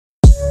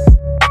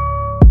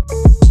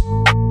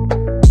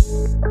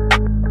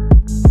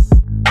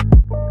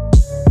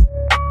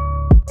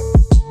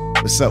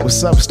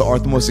What's up? It's the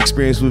Arthur Moats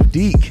Experience with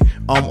Deke.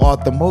 I'm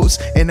Arthur Moats,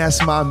 and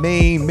that's my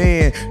main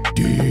man,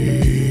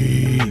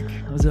 Deke.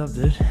 What's up,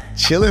 dude?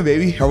 Chilling,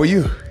 baby. How are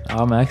you?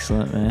 I'm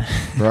excellent, man.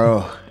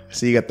 Bro,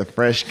 so you got the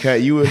fresh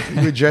cut. You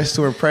were dressed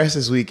to impress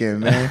this weekend,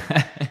 man.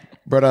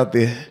 Brought out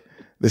the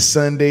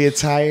Sunday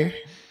attire.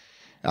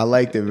 I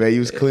liked it, man. You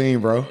was clean,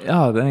 bro.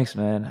 Oh, thanks,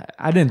 man.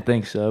 I didn't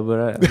think so,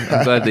 but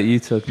I'm glad that you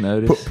took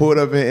notice. Pulled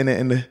up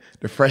in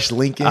the fresh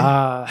Lincoln.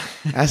 I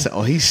said,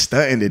 oh, he's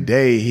stunting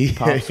today.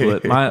 Pops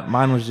with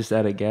mine was just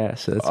out of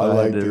gas, so that's why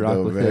I had to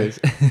rock with his.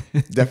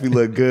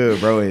 Definitely look good,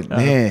 bro. And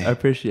man, I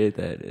appreciate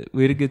that.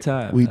 We had a good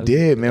time. We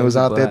did, man. Was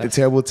out there at the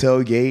terrible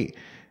tailgate.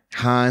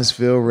 Heinz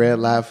Red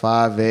Light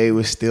 5A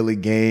was still a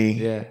game.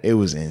 Yeah. It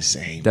was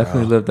insane.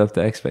 Definitely lived up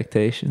to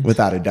expectations.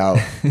 Without a doubt.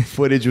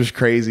 Footage was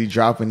crazy.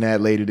 Dropping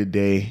that later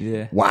today.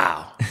 Yeah.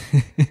 Wow.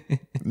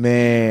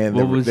 Man,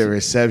 the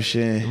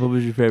reception. What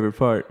was your favorite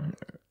part?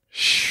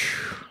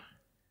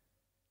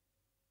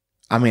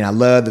 I mean, I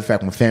love the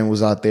fact my family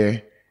was out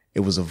there. It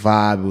was a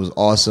vibe. It was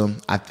awesome.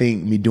 I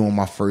think me doing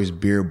my first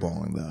beer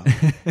bong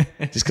though,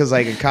 just because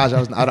like in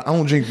college I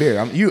don't drink beer.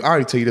 I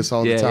already tell you this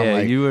all the time. Yeah,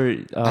 like you were.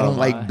 I don't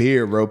like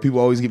beer, bro. People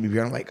always give me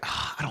beer. I'm like,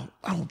 I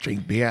don't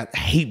drink beer. I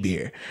hate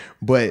beer,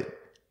 but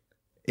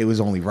it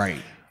was only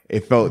right.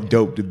 It felt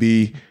dope to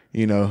be,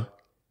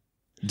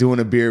 doing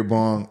a beer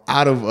bong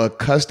out of a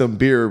custom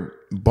beer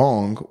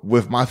bong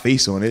with my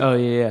face on it. Oh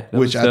yeah,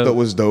 which I thought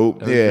was dope.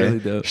 That was really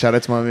dope. Shout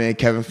out to my man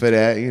Kevin for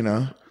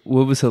that.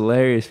 What was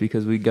hilarious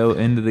because we go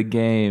into the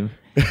game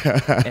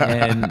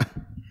and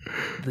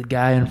the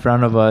guy in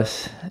front of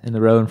us, in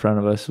the row in front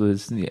of us,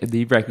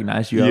 he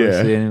recognized you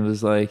obviously, and it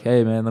was like,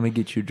 "Hey man, let me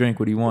get you a drink.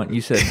 What do you want?" You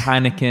said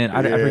Heineken.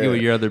 I forget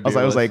what your other beer was.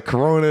 I was like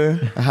Corona,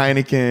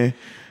 Heineken.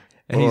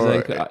 And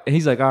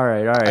he's like, all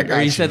right.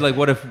 Or he said like,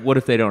 what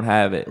if they don't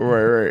have it?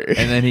 Right.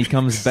 And then he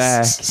comes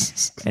back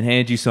and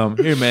hands you some.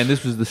 Here, man,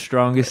 this was the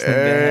strongest thing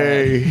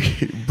they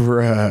had.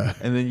 Bruh.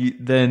 And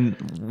then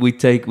we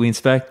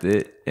inspect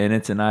it, and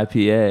it's an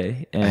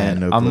IPA.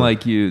 And I'm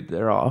like you,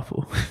 they're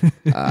awful.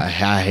 I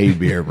hate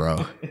beer,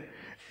 bro.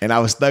 And I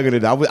was thugging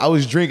it. I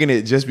was drinking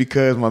it just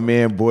because my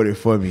man bought it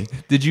for me.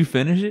 Did you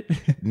finish it?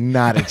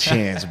 Not a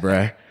chance,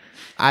 bruh.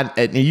 I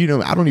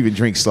don't even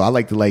drink slow. I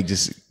like to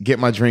just get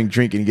my drink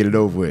and get it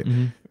over with.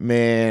 Mm-hmm.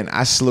 Man,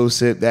 I slow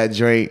sip that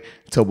drink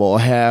till about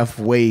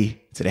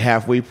halfway to the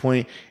halfway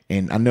point,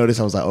 and I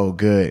noticed I was like, oh,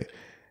 good.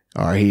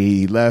 All right,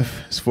 he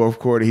left. It's fourth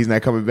quarter. He's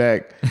not coming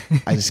back.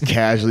 I just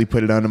casually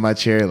put it under my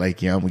chair,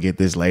 like, yeah, I'm gonna get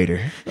this later.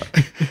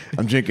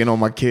 I'm drinking on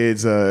my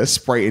kids'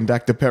 Sprite and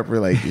Dr. Pepper,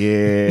 like,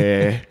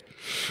 yeah.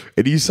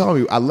 And you saw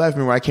me. I left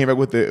me when I came back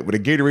with a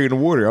Gatorade and the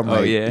water.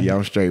 I'm yeah,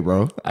 I'm straight,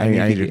 bro. I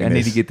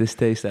need to get this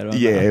taste out of my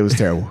mouth. It was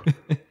terrible.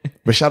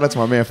 But shout out to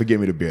my man for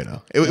giving me the beer,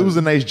 though. It was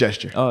a nice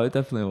gesture. Oh, it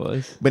definitely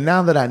was. But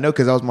now that I know,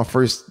 because that was my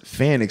first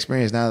fan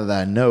experience, now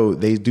that I know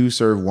they do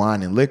serve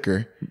wine and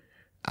liquor,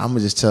 I'm going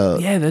to just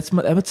tell. Yeah, that's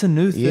a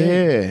new thing.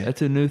 Yeah.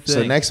 That's a new thing.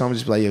 So next time I'm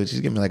just like, yo,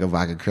 just give me like a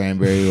vodka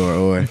cranberry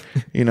or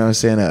you know what I'm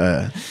saying,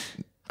 I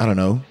don't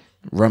know,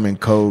 rum and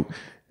Coke.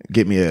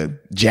 Get me a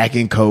Jack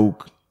and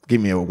Coke. Give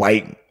me a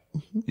white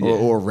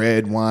or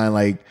red wine.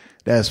 Like,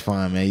 that's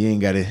fine, man. You ain't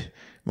got to.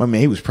 My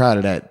man, he was proud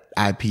of that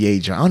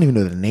IPA joint. I don't even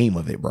know the name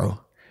of it, bro.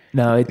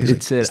 No,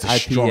 it said IPA,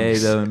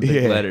 strongest. Though, in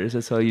big letters.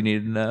 That's all you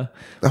need to know.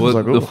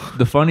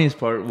 The funniest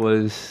part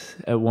was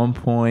at one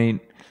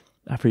point,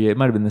 I forget, it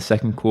might have been the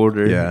second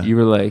quarter. Yeah. You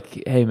were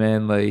like, hey,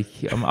 man, like,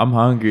 I'm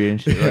hungry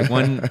and shit. Like,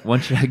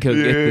 when should I go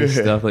get this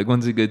stuff? Like,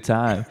 when's a good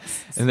time?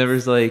 And there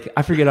was like,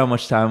 I forget how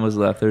much time was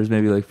left. There was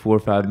maybe like 4 or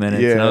 5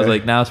 minutes. Yeah. And I was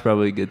like, now's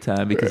probably a good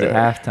time because at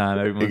halftime,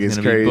 everyone's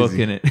going to be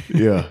booking it.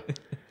 Yeah.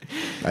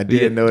 I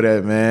didn't know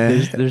that,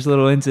 man. There's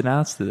little ins and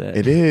outs to that.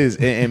 It is.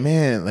 And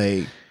man,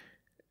 like,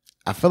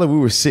 I felt like we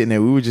were sitting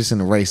there. We were just in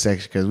the right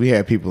section because we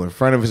had people in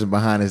front of us and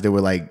behind us that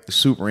were like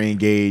super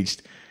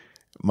engaged.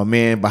 My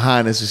man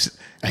behind us was,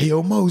 hey,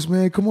 yo, Moats,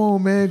 man, come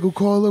on, man, go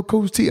call up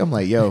Coach T. I'm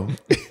like, yo,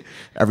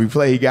 every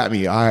play he got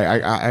me. All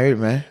right,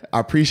 man. I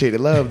appreciate the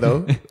love,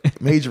 though.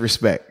 Major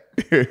respect.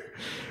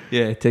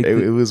 Yeah,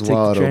 it was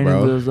wild, the training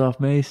bro. wheels off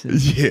Mason.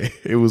 Yeah,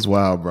 it was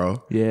wild,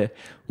 bro. Yeah.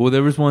 Well,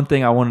 there was one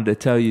thing I wanted to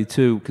tell you,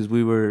 too, because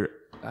we were,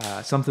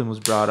 something was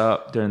brought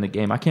up during the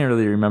game. I can't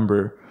really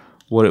remember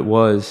what it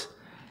was,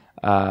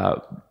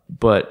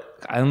 but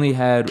I only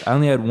had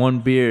one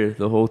beer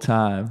the whole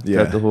time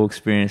throughout the whole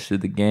experience, through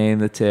the game,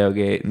 the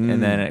tailgate,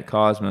 and then at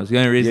Cosmos. The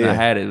only reason I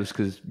had it was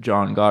because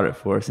John got it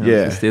for us, and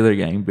it was the Steeler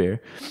gang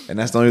beer. And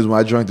that's the only reason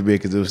why I drank the beer,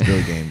 because it was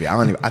Steeler gang beer.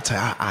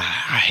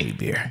 I hate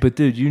beer. But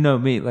dude, you know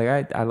me,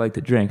 like I like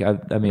to drink.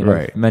 I mean,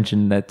 I've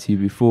mentioned that to you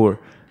before.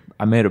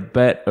 I made a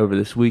bet over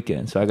this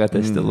weekend, so I got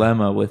this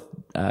dilemma with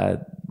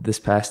this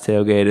past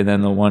tailgate and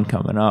then the one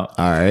coming up.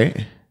 All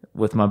right.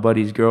 With my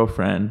buddy's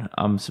girlfriend,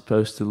 I'm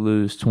supposed to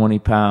lose 20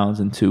 pounds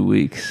in 2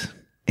 weeks.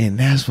 And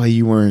that's why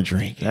you weren't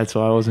drinking. That's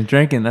why I wasn't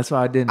drinking. That's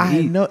why I didn't eat.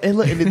 I know. And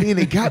look, and the thing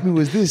that got me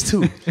was this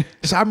too.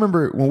 So I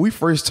remember when we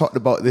first talked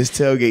about this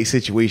tailgate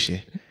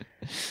situation,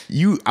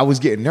 I was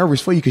getting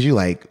nervous for you because you're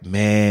like,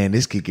 man,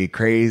 this could get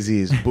crazy.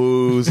 It's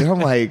booze. And I'm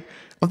like,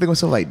 I'm thinking to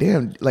myself, like,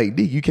 damn, like,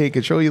 Deke, you can't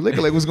control your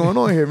liquor. Like, what's going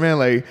on here, man?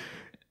 Like,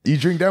 you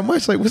drink that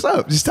much? Like, what's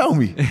up? Just tell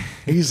me. And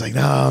he's like,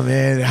 nah,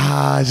 man,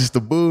 it's just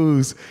the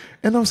booze.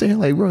 And I'm saying,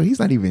 like, bro, he's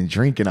not even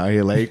drinking out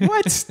here. Like,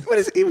 what? What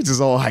is? He was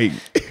just all hype.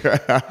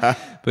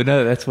 But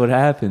no, that's what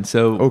happened.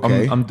 So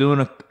okay. I'm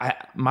doing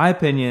my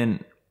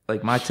opinion,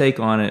 like my take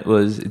on it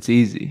was it's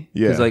easy.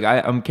 Yeah. Because like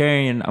I'm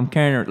carrying,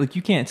 like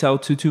you can't tell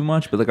too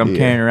much, but like I'm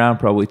carrying around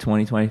probably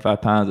 20,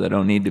 25 pounds I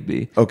don't need to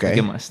be. Okay. Like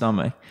in my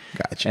stomach.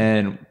 Gotcha.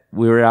 And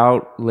we were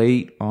out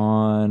late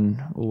on,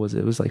 what was it?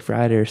 It was like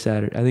Friday or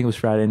Saturday. I think it was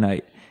Friday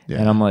night. Yeah.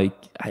 And I'm like,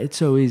 it's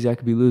so easy. I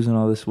could be losing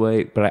all this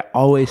weight. But I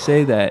always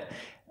say that.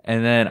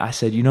 And then I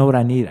said, you know what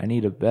I need? I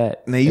need a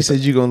bet. Now you said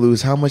you're going to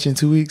lose how much in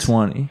 2 weeks?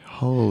 20.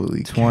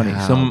 Holy 20.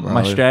 cow, So bro.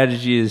 my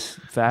strategy is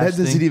fasting. That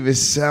doesn't even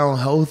sound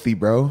healthy,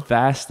 bro.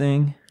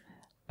 Fasting,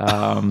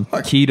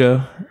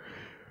 keto,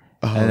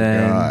 and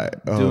then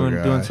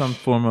doing some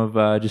form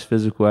of just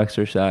physical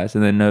exercise,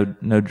 and then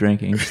no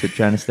drinking. Just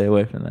trying to stay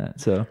away from that.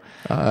 So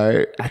all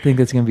right. I think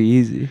that's going to be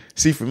easy.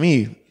 See, for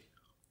me,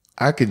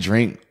 I could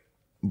drink,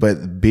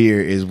 but beer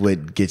is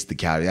what gets the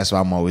calories. That's why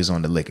I'm always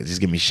on the liquor. Just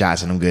give me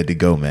shots and I'm good to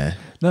go, man.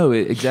 No,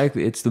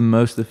 exactly. It's the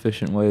most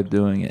efficient way of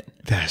doing it.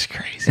 That's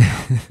crazy.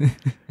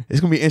 It's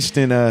going to be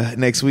interesting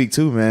next week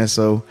too, man.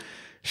 So,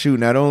 shoot,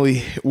 not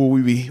only will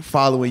we be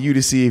following you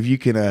to see if you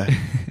can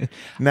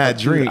not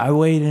drink. I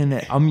weighed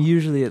in I'm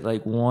usually at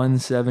like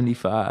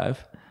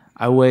 175.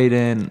 I weighed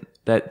in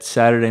that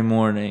Saturday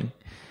morning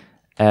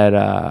at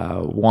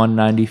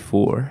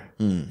 194.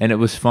 And it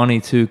was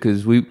funny too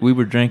because we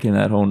were drinking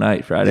that whole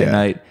night, Friday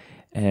night,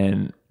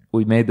 and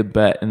we made the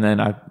bet, and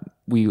then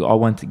we all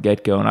went to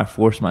Get Go, and I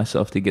forced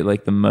myself to get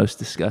like the most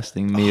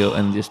disgusting meal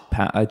and just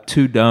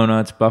 2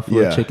 donuts,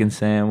 buffalo chicken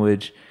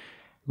sandwich,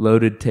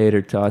 loaded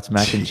tater tots,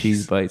 mac and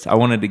cheese bites. I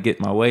wanted to get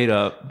my weight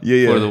up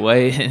for the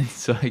weigh-in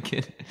so I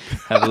could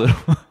have a little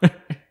more.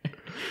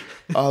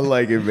 I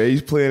like it, man.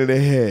 He's planning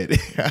ahead.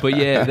 But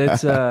yeah,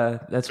 that's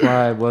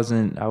why I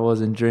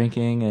wasn't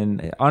drinking,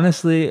 and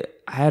honestly,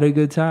 I had a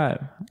good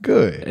time.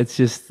 Good.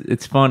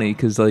 It's funny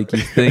because like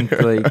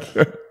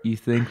you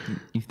think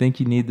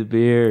you need the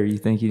beer, or you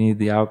think you need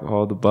the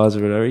alcohol, the buzz,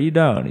 or whatever. You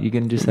don't. You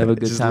can just have a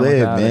good time. Live,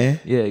 without man.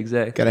 it. Yeah,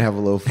 exactly. Gotta have a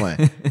little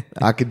fun.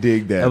 I could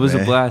dig that. That was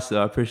man. a blast,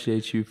 though. I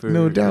appreciate you for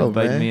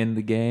inviting me into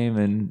the game,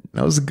 and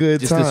that was a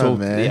good time,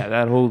 man. Yeah,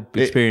 that whole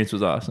experience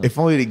was awesome. If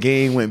only the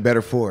game went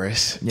better for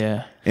us.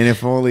 Yeah. And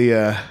if only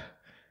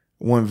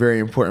one very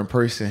important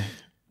person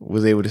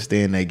was able to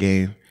stay in that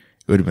game,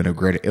 it would have been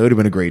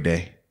a great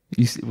day.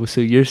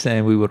 So you're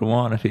saying we would have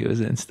won if he was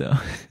in still?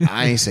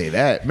 I ain't say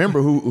that.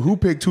 Remember who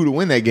picked 2 to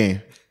win that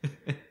game?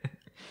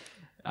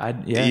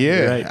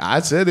 Right.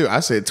 I said it.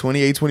 I said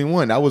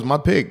 28-21. That was my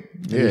pick.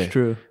 Yeah, it's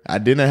true. I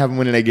did not have him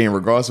winning that game,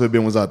 regardless of if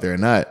Ben was out there or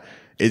not.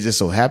 It just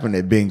so happened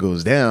that Ben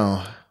goes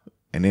down,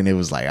 and then it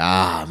was like,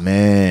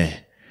 man.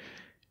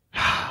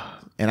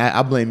 And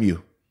I blame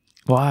you.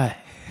 Why?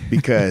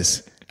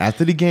 Because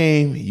after the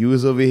game, you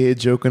was over here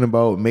joking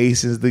about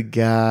Mason's the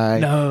guy.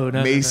 No.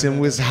 Mason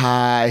was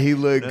high. He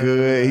looked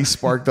good. He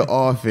sparked the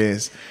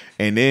offense.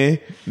 And then,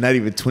 not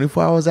even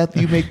 24 hours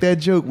after you make that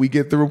joke, we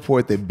get the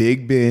report that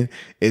Big Ben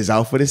is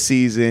out for the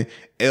season,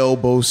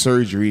 elbow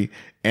surgery.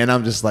 And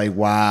I'm just like,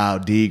 wow,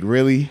 Deke,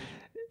 really?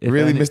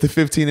 Really, Mr.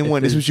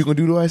 15-1, this is what you gonna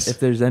do to us? If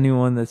there's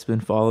anyone that's been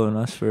following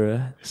us for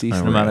a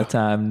decent amount of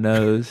time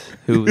knows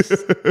who was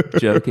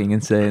joking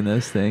and saying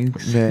those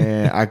things.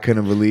 Man, I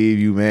couldn't believe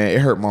you, man.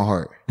 It hurt my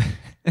heart.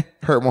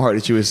 Hurt my heart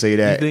that you would say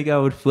that. You think I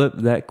would flip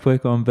that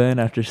quick on Ben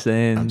after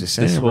saying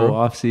this whole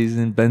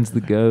offseason, Ben's the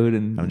GOAT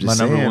and my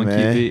number one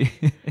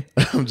QB?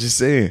 I'm just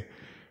saying.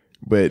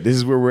 But this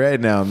is where we're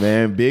at now,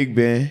 man. Big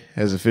Ben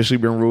has officially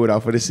been ruled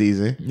out for the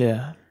season.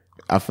 Yeah.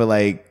 I feel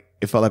like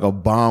it felt like a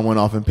bomb went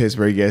off in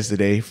Pittsburgh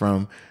yesterday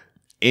from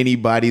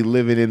anybody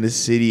living in the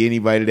city,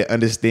 anybody that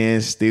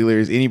understands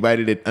Steelers,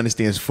 anybody that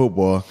understands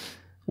football.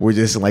 We're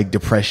just in like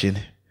depression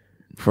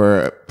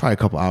for probably a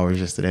couple hours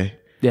yesterday.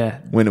 Yeah.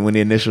 When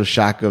the initial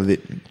shock of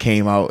it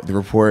came out, the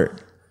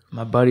report.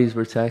 My buddies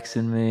were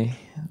texting me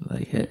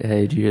like,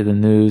 hey, did you hear the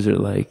news? Or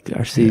like,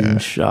 our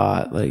season's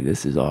shot. Like,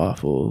 this is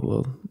awful.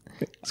 Well,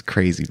 it's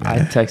crazy, man.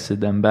 I texted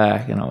them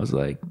back and I was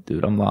like,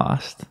 dude, I'm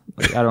lost.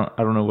 Like, I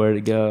don't know where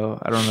to go.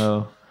 I don't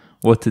know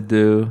what to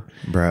do.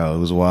 Bro, it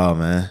was wild,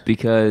 man.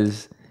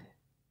 Because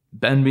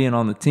Ben being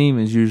on the team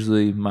is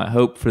usually my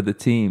hope for the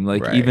team.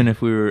 Like, even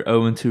if we were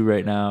 0-2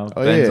 right now,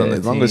 Ben's on the team.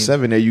 As long as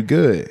 7 there, you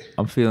good.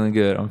 I'm feeling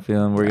good. I'm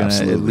feeling we're going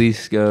to at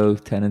least go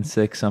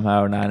 10-6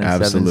 somehow, or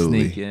 9-7,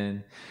 sneak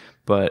in.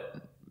 But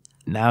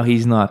now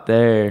he's not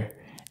there.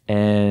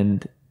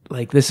 And,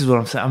 like, this is what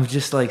I'm saying. I'm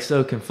just, like,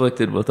 so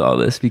conflicted with all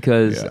this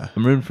because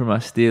I'm rooting for my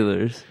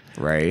Steelers.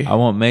 Right. I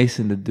want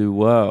Mason to do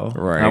well.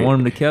 Right. I want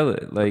him to kill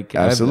it. Like,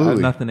 I have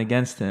nothing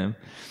against him.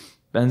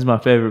 Ben's my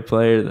favorite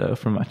player though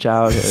from my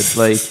childhood.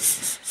 Like,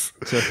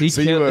 so if he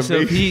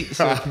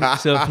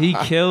if he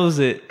kills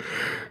it,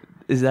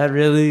 would that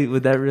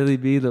really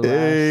be the last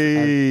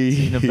I've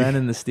seen of Ben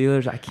and the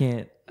Steelers? I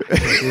can't do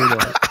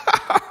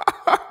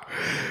that.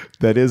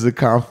 That is a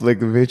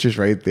conflict of interest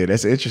right there.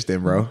 That's interesting,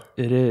 bro.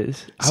 It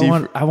is. See,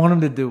 I want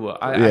him to do well.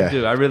 I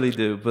do. I really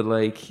do. But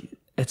like,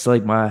 it's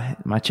like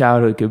my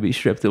childhood could be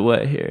stripped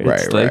away here.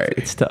 It's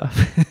it's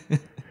tough.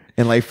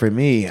 And like for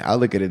me, I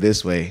look at it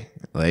this way.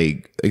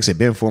 Like I said,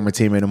 Ben, former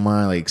teammate of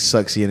mine, like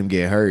sucks seeing him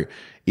get hurt.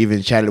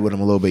 Even chatted with him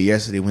a little bit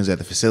yesterday when he was at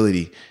the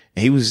facility.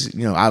 And he was,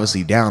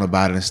 obviously down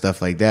about it and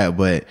stuff like that.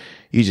 But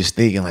you just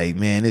thinking like,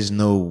 man, there's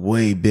no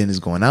way Ben is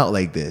going out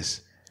like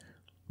this.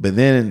 But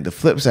then the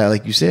flip side,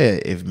 like you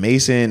said, if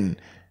Mason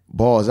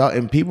balls out,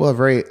 and people are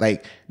very,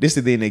 like, this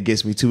is the thing that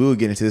gets me too. We'll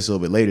get into this a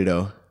little bit later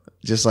though.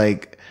 Just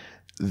like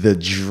the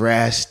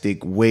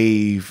drastic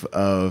wave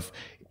of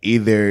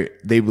either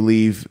they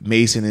believe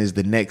Mason is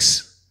the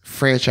next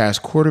franchise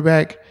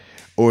quarterback,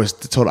 or it's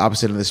the total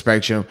opposite of the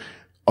spectrum.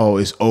 Oh,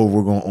 it's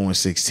over. We're going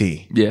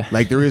 0-16. Yeah.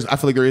 Like I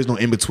feel like there is no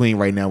in between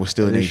right now with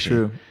Still Nation.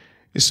 True.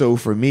 So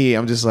for me,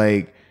 I'm just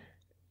like,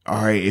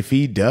 all right, if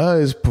he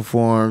does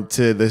perform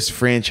to this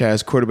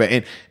franchise quarterback,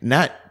 and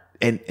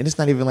it's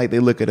not even like they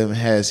look at him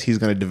as he's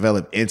going to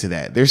develop into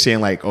that. They're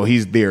saying like, oh,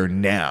 he's there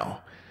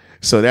now.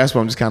 So that's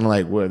why I'm just kind of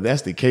like, well, if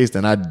that's the case,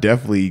 then I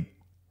definitely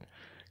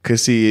could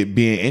see it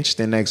being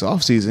interesting next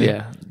offseason.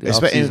 Yeah, the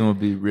offseason would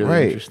be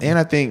really interesting. And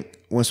I think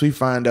once we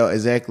find out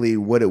exactly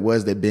what it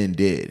was that Ben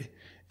did,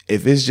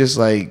 if it's just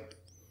like,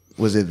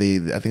 was it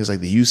I think it's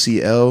like the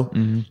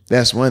UCL,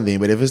 that's one thing.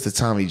 But if it's the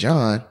Tommy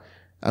John,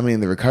 I mean,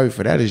 the recovery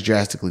for that is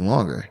drastically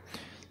longer.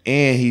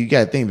 And you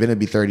got to think, Ben will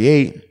be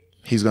 38.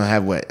 He's going to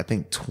have what, I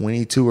think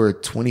 22 or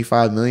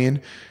 25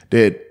 million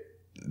that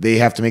they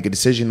have to make a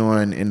decision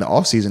on in the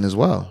offseason as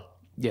well.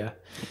 Yeah.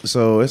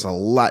 So it's a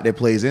lot that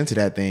plays into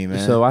that thing,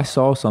 man. So I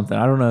saw something.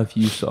 I don't know if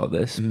you saw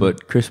this,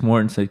 but Chris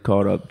Morton had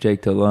called up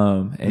Jake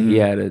Delhomme, and he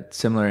had a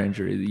similar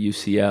injury, the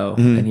UCL,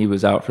 and he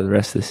was out for the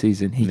rest of the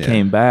season. He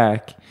came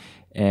back,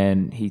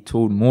 and he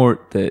told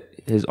Mort that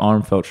his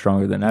arm felt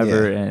stronger than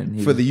ever.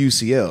 And for the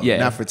UCL,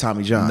 not for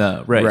Tommy John.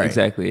 No, right,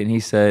 exactly. And he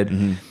said,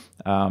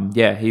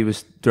 he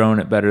was throwing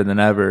it better than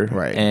ever.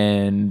 Right.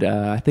 And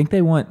I think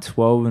they went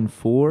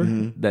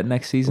 12-4 that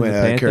next season. The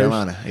Panthers.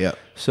 Carolina, yep.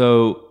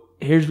 So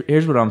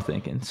here's what I'm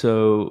thinking.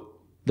 So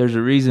there's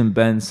a reason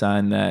Ben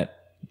signed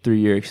that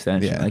 3-year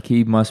extension. Like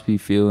he must be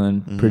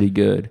feeling pretty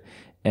good.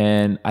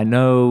 And I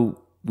know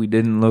we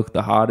didn't look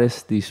the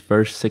hottest these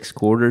first 6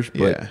 quarters,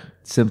 but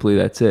simply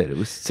that's it. It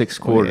was 6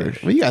 quarters.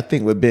 Well, you got to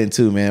think with Ben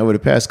too, man. Over the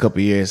past couple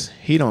of years,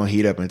 he don't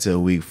heat up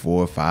until week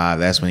 4 or 5.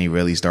 That's when he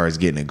really starts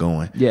getting it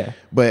going. Yeah.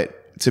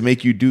 But to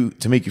make you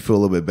feel a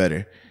little bit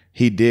better,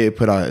 he did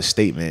put out a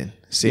statement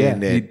saying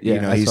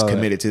that he's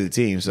committed to the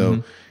team.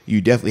 So you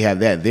definitely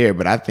have that there.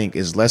 But I think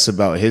it's less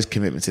about his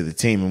commitment to the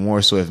team and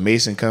more so if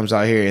Mason comes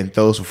out here and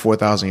throws for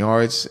 4,000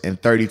 yards and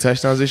 30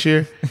 touchdowns this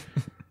year,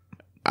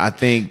 I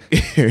think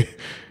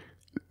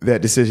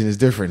that decision is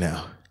different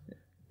now.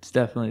 It's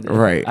definitely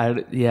different. Right.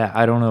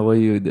 I don't know what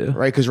you would do.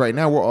 Right, because right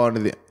now we're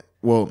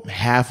all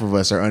half of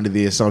us are under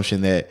the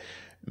assumption that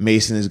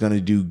Mason is going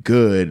to do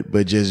good,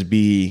 but just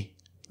be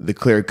the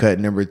clear-cut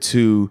number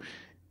 2,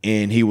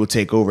 and he will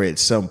take over at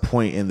some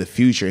point in the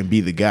future and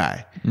be the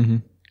guy.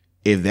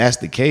 If that's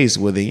the case,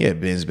 well then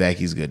Ben's back,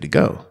 he's good to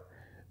go.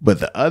 But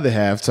the other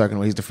half, talking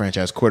about he's the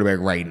franchise quarterback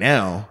right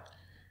now,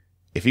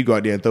 if he go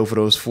out there and throw for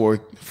those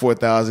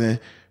 4,000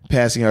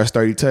 passing yards,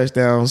 30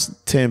 touchdowns,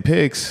 10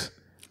 picks,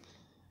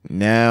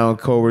 now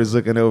Colbert's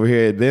looking over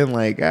here at Ben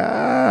like,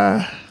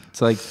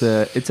 It's like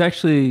it's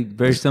actually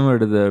very similar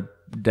to the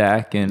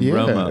Dak and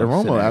Romo.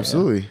 Romo,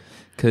 absolutely.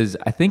 Because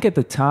I think at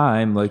the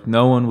time, like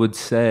no one would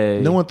say,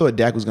 no one thought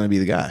Dak was going to be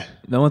the guy.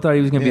 No one thought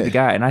he was going to be the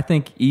guy, and I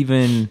think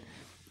even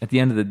at the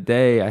end of the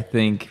day, I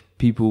think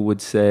people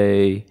would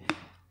say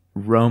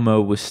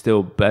Romo was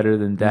still better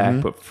than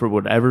Dak, but for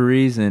whatever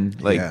reason,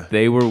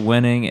 they were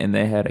winning and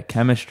they had a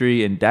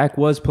chemistry, and Dak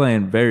was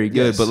playing very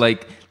good, but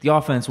like the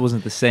offense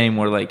wasn't the same.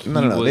 Where like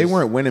they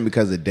weren't winning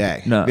because of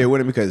Dak. No, they were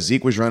winning because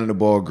Zeke was running the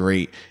ball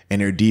great, and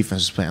their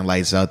defense was playing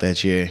lights out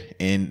that year,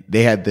 and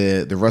they had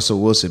the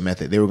Russell Wilson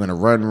method. They were going to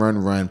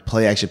run,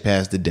 play action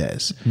pass to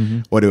Dez,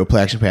 or they would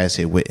play action pass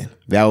hit Witten.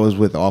 That was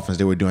what the offense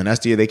they were doing. That's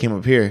the year they came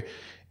up here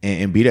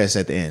and beat us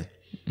at the end.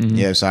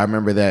 Yeah, so I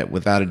remember that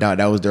without a doubt.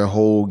 That was their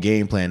whole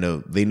game plan,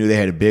 though. They knew they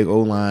had a big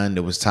O-line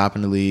that was top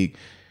in the league.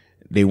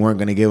 They weren't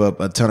going to give up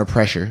a ton of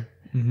pressure,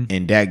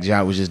 and Dak's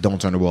job was just don't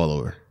turn the ball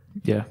over.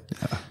 Yeah.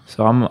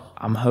 So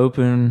I'm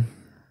hoping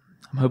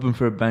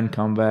for a Ben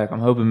comeback. I'm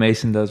hoping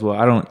Mason does well.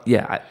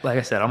 Like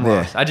I said, I'm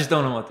lost. I just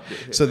don't know what to do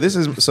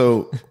here.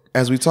 So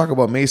as we talk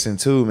about Mason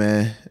too,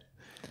 man,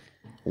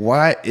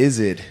 why is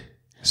it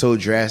so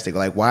drastic?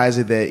 Like, why is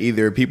it that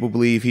either people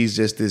believe he's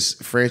just this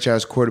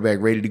franchise quarterback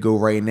ready to go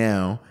right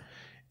now,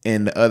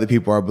 and the other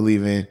people are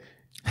believing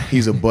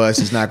he's a bust,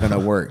 it's not going to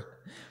work?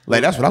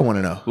 Like, that's what I want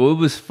to know. Well, it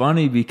was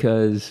funny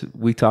because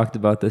we talked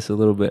about this a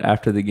little bit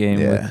after the game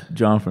with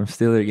John from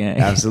Steeler Gang.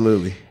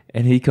 Absolutely.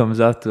 And he comes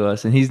up to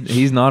us, and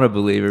he's not a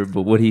believer,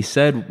 but what he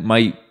said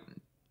might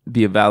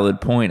be a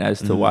valid point as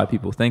to why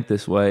people think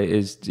this way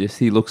is just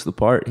he looks the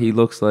part. He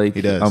looks like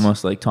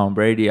almost like Tom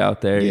Brady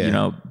out there, you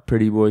know,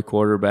 pretty boy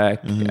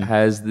quarterback,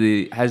 has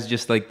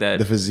just like that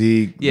the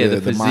physique,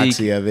 the physique,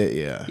 moxie of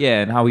it,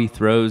 and how he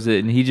throws it,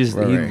 and he just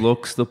he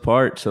looks the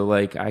part. So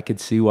like I could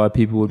see why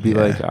people would be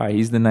like, all right,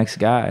 he's the next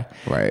guy,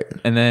 right?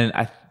 And then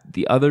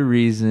the other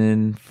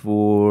reason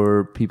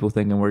for people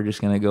thinking we're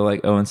just gonna go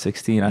like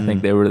 0-16, I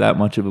think they were that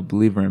much of a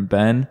believer in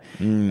Ben,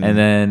 and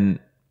then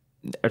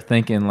are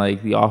thinking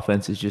like the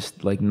offense is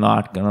just like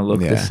not gonna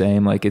look the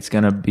same. Like it's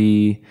gonna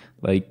be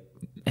like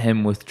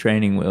him with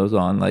training wheels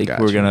on. Like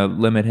we're gonna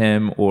limit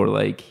him, or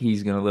like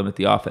he's gonna limit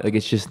the offense. Like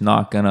it's just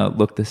not gonna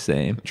look the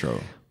same. True.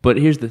 But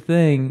here's the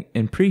thing: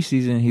 in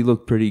preseason, he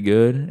looked pretty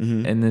good.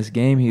 In this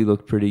game, he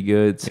looked pretty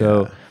good.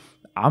 So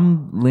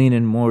I'm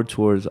leaning more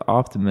towards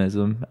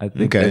optimism. I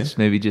think that's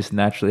maybe just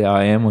naturally how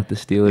I am with the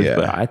Steelers. Yeah.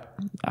 But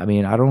I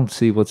mean, I don't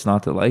see what's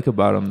not to like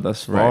about him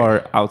thus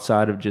far,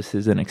 outside of just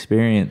his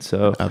inexperience.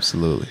 So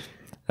absolutely,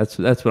 that's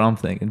what I'm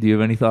thinking. Do you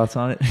have any thoughts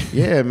on it?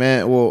 Yeah,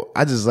 man. Well,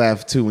 I just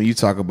laugh too when you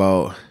talk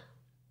about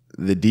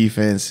the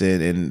defense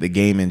and the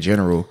game in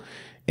general.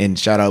 And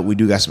shout out, we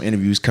do got some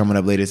interviews coming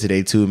up later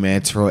today too,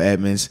 man. Terrell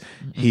Edmunds,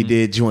 he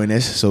did join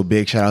us, so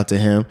big shout out to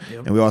him.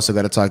 Yep. And we also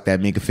got to talk that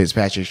Minkah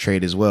Fitzpatrick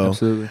trade as well.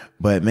 Absolutely.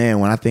 But man,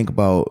 when I think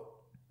about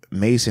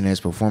Mason and his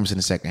performance in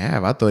the second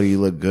half, I thought he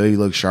looked good. He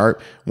looked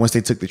sharp. Once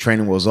they took the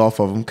training wheels off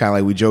of him, kind of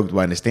like we joked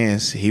about in the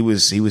stands, he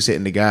was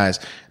hitting the guys.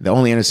 The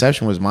only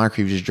interception was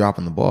Moncrief just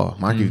dropping the ball.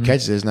 Moncrief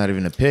catches it, it's not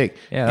even a pick.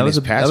 Yeah, that was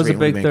a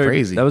big third.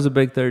 Crazy. That was a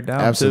big third down.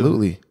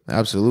 Absolutely.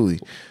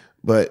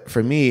 But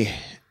for me,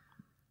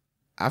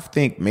 I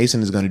think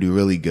Mason is going to do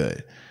really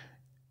good,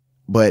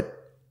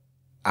 but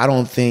I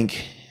don't think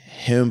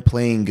him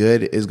playing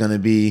good is going to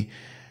be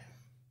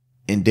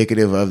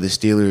indicative of the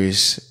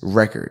Steelers'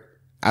 record.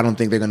 I don't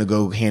think they're going to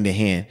go hand in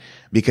hand,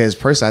 because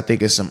personally, I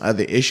think it's some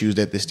other issues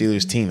that the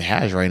Steelers team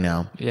has right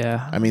now.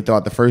 Yeah. I mean,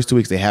 throughout the first 2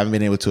 weeks, they haven't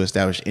been able to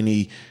establish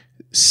any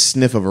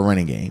sniff of a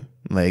running game,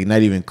 like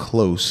not even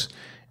close.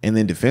 And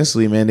then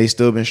defensively, man, they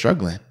still been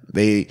struggling.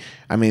 They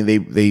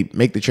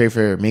make the trade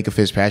for Minkah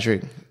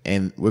Fitzpatrick,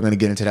 and we're going to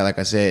get into that, like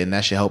I said, and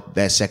that should help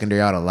that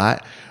secondary out a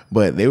lot.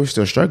 But they were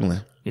still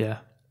struggling. Yeah.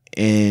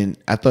 And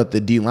I thought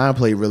the D-line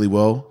played really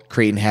well,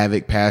 creating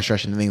havoc, pass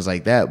rushing, and things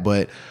like that.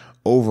 But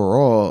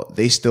overall,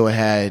 they still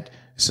had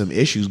some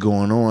issues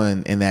going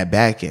on in that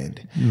back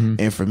end.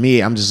 And for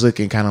me, I'm just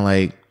looking kind of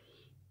like,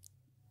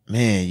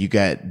 man, you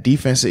got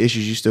defensive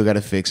issues you still got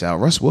to fix out.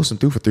 Russ Wilson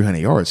threw for 300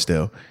 yards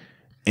still,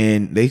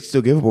 and they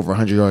still give up over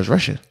 100 yards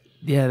rushing.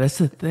 Yeah, that's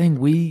the thing.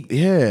 We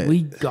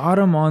got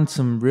him on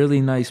some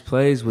really nice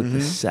plays with the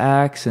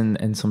sacks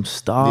and some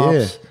stops.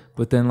 Yeah.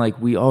 But then, like,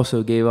 we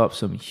also gave up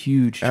some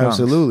huge chunks.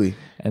 Absolutely.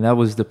 And that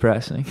was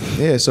depressing.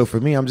 Yeah, so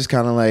for me, I'm just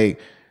kind of like,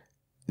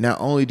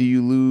 not only do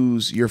you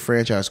lose your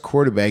franchise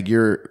quarterback,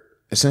 you're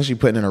essentially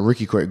putting in a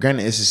rookie quarterback.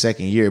 Granted, it's his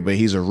second year, but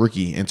he's a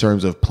rookie in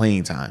terms of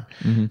playing time.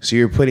 So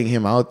you're putting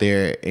him out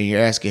there, and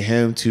you're asking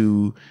him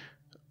to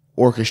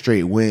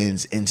orchestrate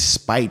wins in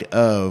spite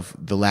of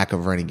the lack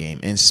of running game,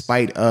 in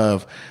spite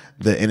of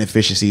the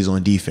inefficiencies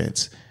on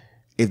defense.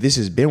 If this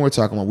is Ben we're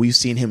talking about, we've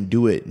seen him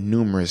do it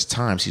numerous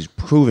times. He's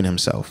proven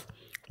himself.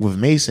 With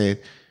Mason,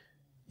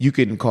 you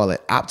couldn't call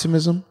it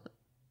optimism,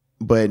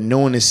 but no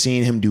one has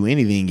seen him do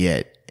anything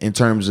yet in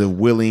terms of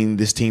willing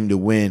this team to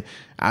win.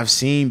 I've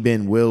seen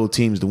Ben will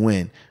teams to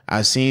win.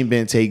 I've seen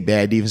Ben take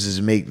bad defenses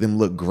and make them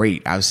look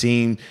great. I've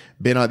seen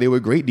Ben out there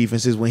with great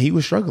defenses when he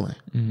was struggling.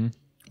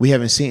 We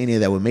haven't seen any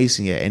of that with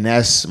Mason yet, and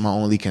that's my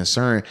only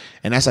concern.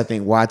 And that's, I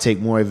think, why I take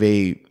more of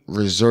a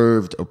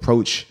reserved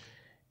approach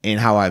in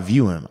how I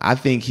view him. I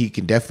think he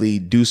can definitely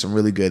do some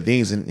really good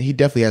things, and he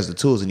definitely has the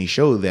tools, and he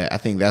showed that. I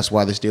think that's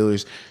why the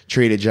Steelers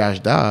traded Josh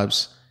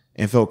Dobbs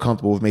and felt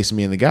comfortable with Mason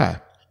being the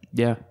guy.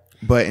 Yeah.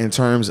 But in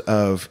terms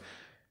of,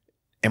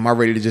 am I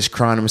ready to just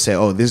crown him and say,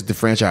 oh, this is the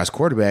franchise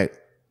quarterback?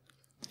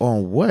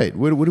 On what?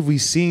 What have we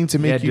seen to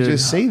make you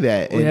just say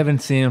that? We haven't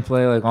seen him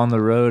play like on the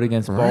road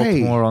against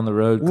Baltimore, on the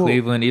road,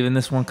 Cleveland. Even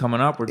this one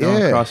coming up, we're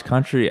going cross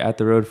country at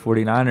the road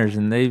 49ers,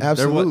 and they're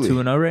what,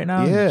 2-0 right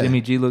now? Yeah. Jimmy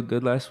G looked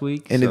good last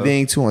week. And the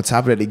thing too, on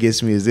top of that, that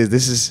gets me is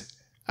this.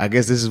 I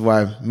guess this is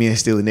why me and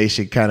Steeler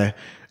Nation kind of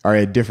are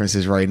at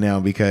differences right now,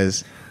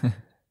 because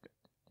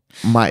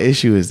my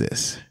issue is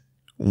this.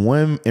 In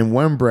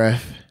one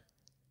breath,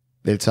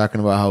 they're talking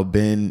about how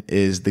Ben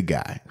is the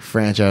guy,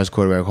 franchise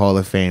quarterback, Hall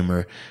of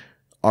Famer.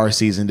 Our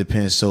season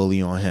depends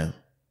solely on him.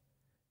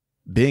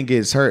 Ben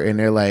gets hurt, and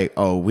they're like,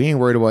 oh, we ain't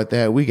worried about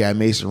that. We got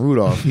Mason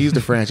Rudolph. He's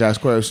the franchise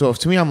quarterback. So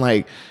to me, I'm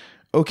like,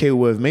 okay,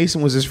 well, if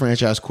Mason was this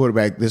franchise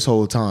quarterback this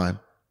whole time,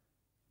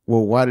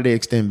 well, why did they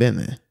extend Ben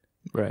then?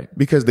 Right.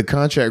 Because the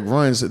contract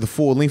runs the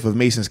full length of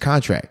Mason's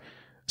contract.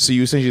 So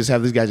you essentially just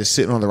have this guy just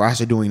sitting on the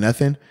roster doing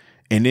nothing.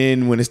 And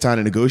then when it's time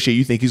to negotiate,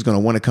 you think he's going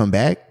to want to come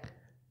back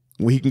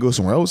when he can go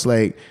somewhere else?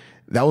 Like,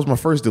 that was my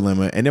first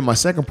dilemma. And then my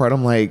second part,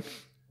 I'm like,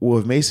 well,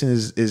 if Mason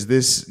is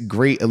this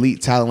great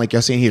elite talent like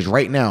y'all saying he is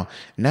right now,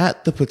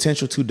 not the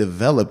potential to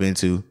develop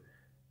into,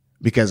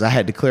 because I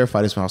had to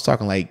clarify this when I was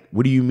talking, like,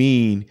 what do you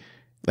mean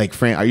Like,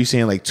 Fran, are you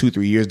saying like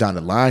 2-3 years down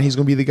the line he's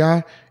going to be the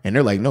guy? And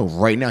they're like, no,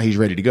 right now he's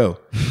ready to go.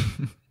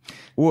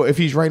 Well, if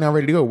he's right now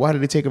ready to go, why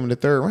did they take him in the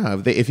third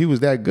round? If he was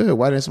that good,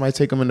 why didn't somebody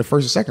take him in the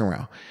first or second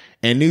round?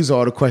 And these are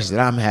all the questions that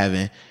I'm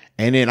having.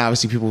 And then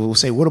obviously people will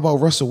say, what about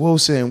Russell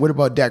Wilson? What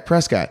about Dak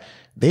Prescott?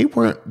 They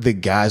weren't the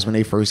guys when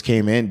they first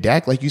came in.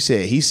 Dak, like you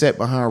said, he sat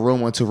behind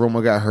Romo until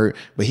Romo got hurt,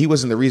 but he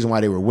wasn't the reason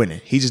why they were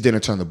winning. He just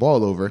didn't turn the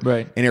ball over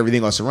and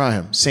everything else around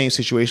him. Same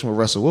situation with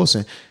Russell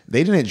Wilson.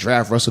 They didn't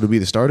draft Russell to be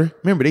the starter.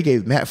 Remember, they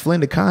gave Matt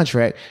Flynn the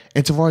contract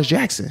and Tavares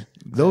Jackson.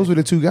 Those were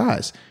the two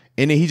guys.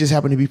 And then he just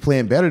happened to be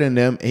playing better than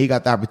them, and he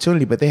got the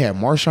opportunity. But they had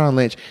Marshawn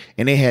Lynch,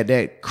 and they had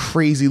that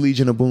crazy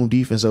Legion of Boom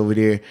defense over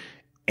there.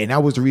 And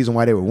that was the reason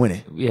why they were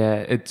winning. Yeah,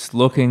 it's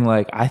looking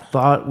like I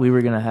thought we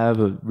were gonna have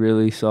a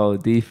really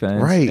solid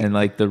defense, and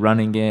like the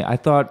running game. I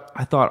thought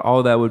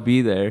all that would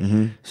be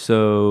there.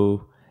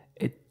 So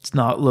it's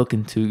not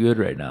looking too good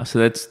right now. So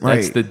that's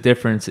the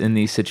difference in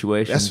these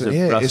situations.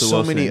 There's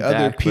so many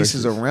other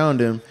pieces around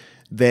him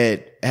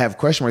that have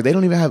question marks. They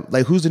don't even have,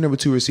 like, who's the number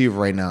 2 receiver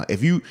right now?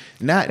 If you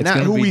not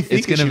who we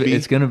think it should be,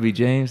 it's gonna be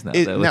James now.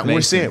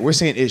 We're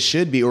saying it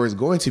should be or it's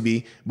going to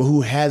be, but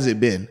who has it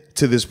been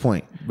to this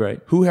point?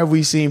 Right. Who have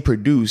we seen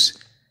produce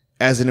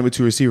as the number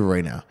 2 receiver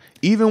right now?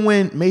 Even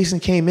when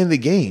Mason came in the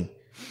game,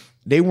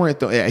 they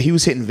weren't. He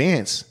was hitting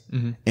Vance,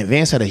 and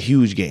Vance had a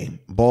huge game,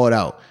 balled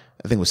out.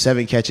 I think it was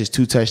 7 catches,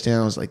 2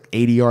 touchdowns, like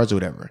 80 yards or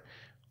whatever.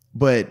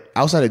 But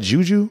outside of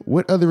Juju,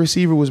 what other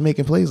receiver was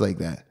making plays like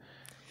that?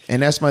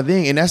 And that's my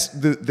thing. And that's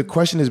the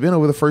question has been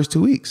over the first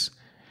 2 weeks.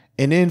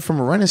 And then from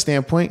a running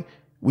standpoint,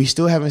 we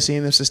still haven't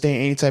seen them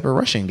sustain any type of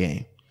rushing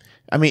game.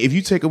 I mean, if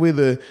you take away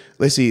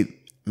let's see,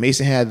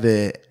 Mason had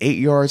the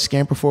 8-yard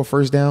scamper for a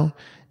first down,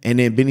 and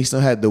then Benny still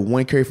had the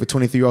 1 carry for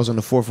 23 yards on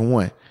the 4th and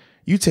 1.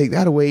 You take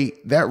that away,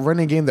 that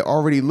running game that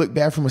already looked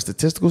bad from a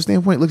statistical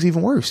standpoint looks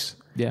even worse.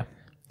 Yeah.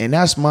 And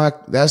that's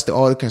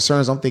all the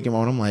concerns I'm thinking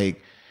about. I'm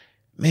like,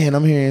 man,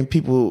 I'm hearing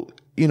people,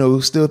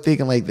 still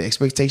thinking like the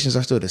expectations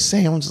are still the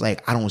same. I'm just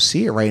like, I don't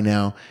see it right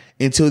now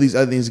until these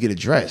other things get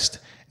addressed.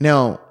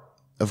 Now,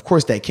 of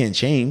course, that can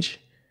change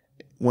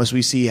once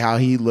we see how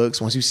he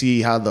looks, once you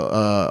see how the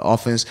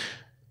offense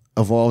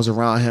evolves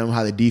around him,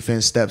 how the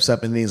defense steps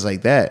up and things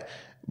like that.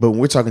 But when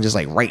we're talking just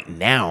like right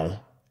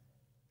now,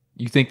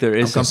 you think there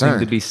is something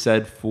to be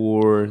said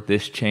for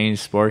this change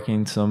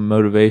sparking some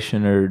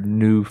motivation or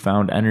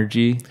newfound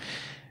energy?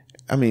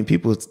 I mean,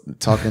 people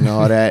talking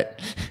all that.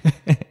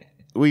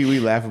 We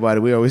laugh about it.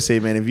 We always say,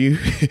 man, if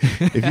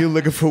you're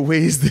looking for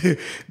ways to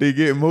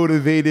get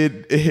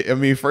motivated, I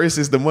mean, first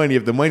it's the money.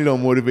 If the money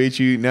don't motivate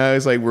you, now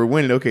it's like we're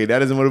winning. Okay, that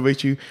doesn't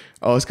motivate you.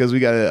 Oh, it's because we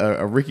got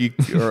a rookie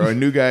or a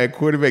new guy at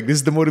quarterback. This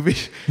is the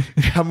motivation.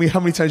 How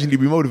many times you need to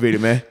be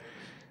motivated, man?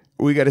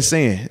 We got a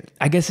saying.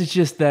 I guess it's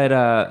just that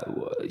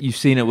you've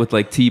seen it with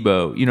like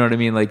Tebow. You know what I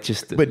mean? Like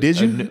just. But did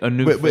you? A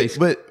new face.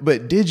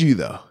 But did you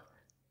though?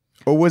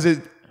 Or was it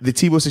the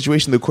Tebow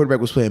situation? The quarterback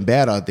was playing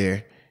bad out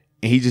there,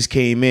 and he just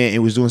came in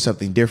and was doing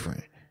something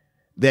different.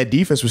 That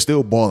defense was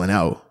still balling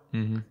out.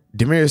 Mm-hmm.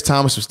 Demaryius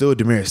Thomas was still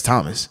Demaryius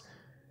Thomas.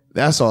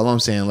 That's all I'm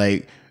saying.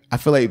 Like, I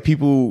feel like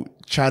people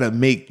try to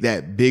make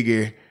that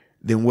bigger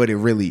than what it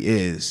really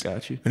is.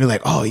 Got you. And they're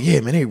like, oh yeah,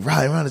 man, they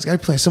rally around this guy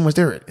playing so much.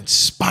 They're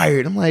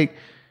inspired. I'm like,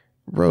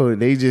 bro,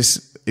 they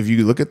just, if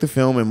you look at the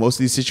film in most of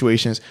these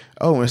situations,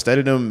 instead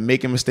of them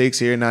making mistakes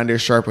here, now they're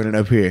sharpening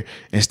up here.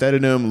 Instead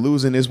of them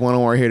losing this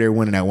one-on-one here, they're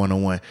winning that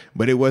one-on-one.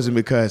 But it wasn't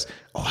because,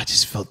 I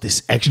just felt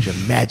this extra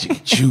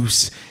magic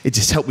juice. It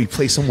just helped me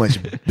play so much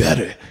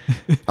better.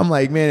 I'm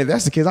like, man, if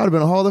that's the case, I'd have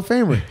been a Hall of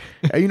Famer.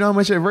 You know how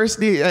much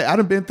adversity? I'd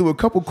have been through a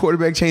couple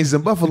quarterback changes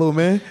in Buffalo,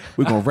 man.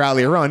 We're going to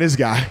rally around this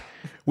guy.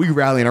 We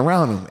rallying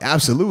around him.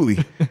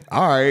 Absolutely.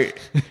 All right.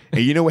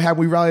 And you know what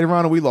happened? We rallied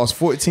around him. We lost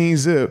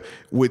 14-0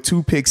 with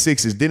 2 pick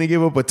sixes. Didn't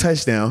give up a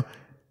touchdown.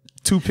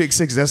 2 pick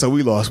sixes. That's how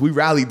we lost. We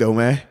rallied though,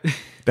 man.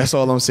 That's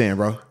all I'm saying,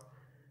 bro.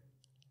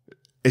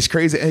 It's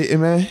crazy. Hey,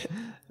 man.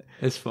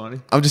 It's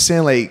funny. I'm just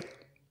saying, like,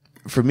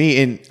 for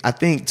me, and I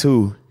think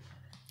too,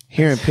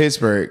 here in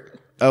Pittsburgh,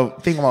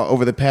 think about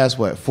over the past,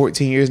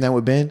 14 years now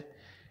with Ben,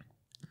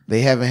 they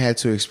haven't had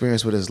to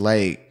experience what it's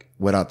like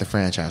without the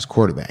franchise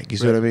quarterback. You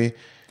see what I mean?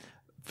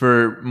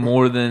 For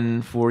more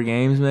than 4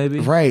 games,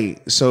 maybe?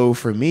 Right. So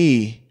for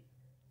me,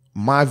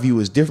 my view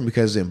is different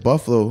because in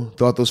Buffalo,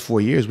 throughout those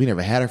 4 years, we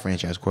never had a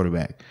franchise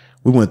quarterback.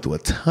 We went through a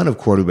ton of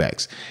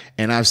quarterbacks.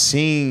 And I've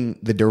seen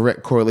the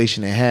direct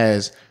correlation it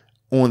has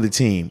on the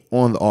team,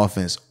 on the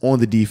offense, on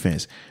the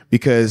defense.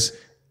 Because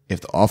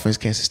if the offense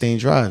can't sustain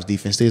drives,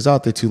 defense stays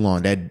out there too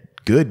long.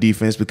 That good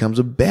defense becomes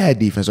a bad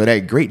defense, or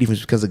that great defense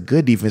becomes a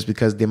good defense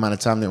because the amount of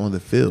time they're on the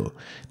field,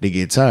 they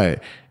get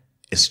tired.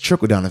 It's a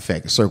trickle-down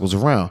effect. It circles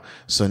around.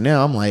 So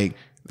now I'm like,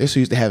 they're so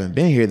used to having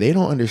been here, they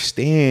don't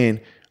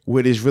understand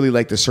what it's really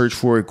like to search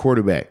for a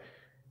quarterback.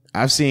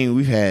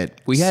 We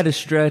had a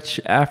stretch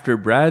after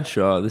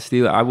Bradshaw, the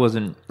Steelers. I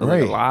wasn't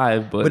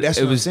alive, but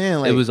that's what I'm saying.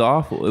 Like, it was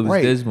awful. It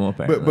was dismal,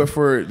 apparently. But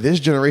for this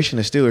generation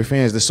of Steelers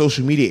fans, the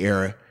social media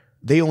era,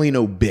 they only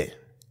know Ben.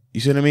 You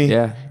see what I mean?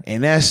 Yeah.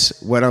 And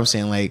that's what I'm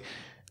saying. Like,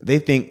 they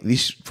think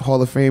these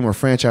Hall of Fame or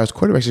franchise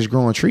quarterbacks just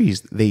grow on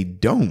trees. They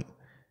don't.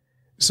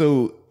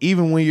 So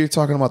even when you're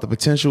talking about the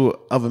potential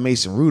of a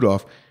Mason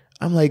Rudolph,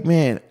 I'm like,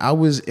 man, I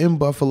was in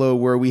Buffalo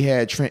where we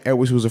had Trent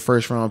Edwards, who was a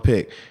first round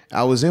pick.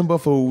 I was in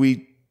Buffalo.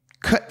 We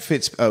cut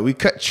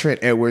Trent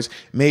Edwards,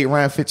 made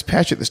Ryan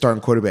Fitzpatrick the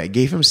starting quarterback,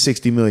 gave him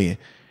 $60 million.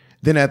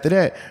 Then after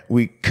that,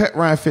 we cut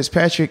Ryan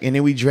Fitzpatrick, and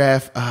then we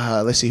draft,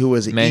 let's see, who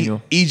was it?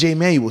 EJ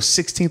Manuel,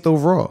 16th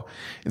overall.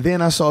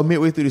 Then I saw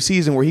midway through the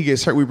season where he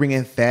gets hurt, we bring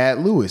in Thad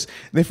Lewis.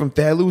 Then from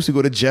Thad Lewis, we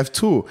go to Jeff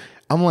Toole.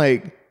 I'm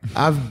like,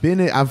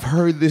 I've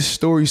heard this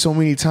story so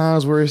many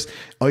times where it's,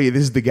 oh yeah,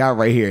 this is the guy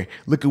right here.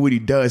 Look at what he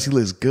does. He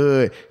looks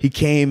good. He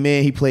came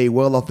in, he played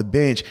well off the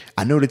bench.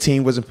 I know the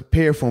team wasn't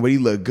prepared for him, but he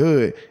looked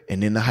good.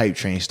 And then the hype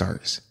train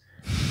starts.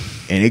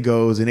 And it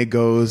goes and it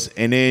goes.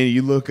 And then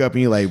you look up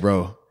and you're like,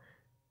 bro,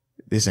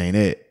 this ain't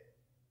it.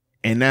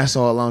 And that's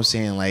all I'm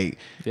saying. Like,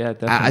 yeah,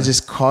 I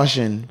just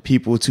caution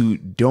people to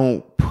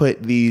don't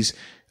put these,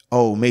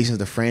 oh, Mason's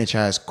the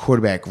franchise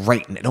quarterback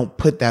right now. Don't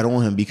put that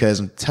on him, because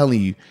I'm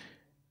telling you,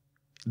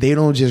 they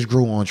don't just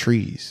grow on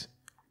trees.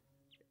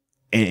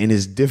 And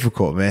it's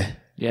difficult, man.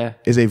 Yeah.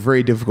 It's a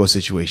very difficult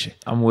situation.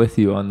 I'm with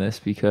you on this,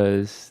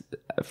 because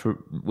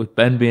with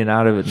Ben being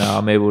out of it now,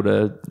 I'm able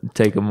to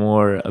take a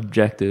more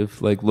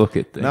objective look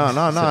at things.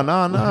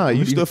 No.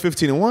 You still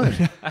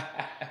 15-1.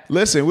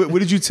 Listen, what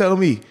did you tell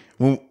me?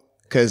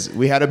 Because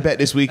we had a bet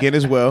this weekend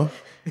as well.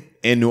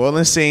 In New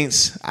Orleans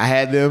Saints, I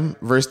had them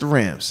versus the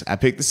Rams. I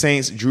picked the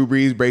Saints. Drew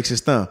Brees breaks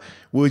his thumb.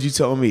 What would you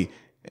tell me?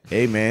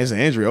 Hey, man, it's an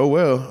injury. Oh,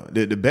 well,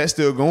 the bet's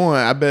still going.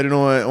 I bet it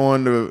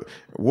on the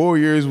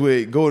Warriors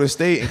with Golden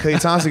State, and Klay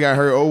Thompson got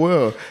hurt. Oh,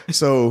 well.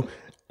 So,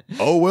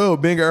 oh, well,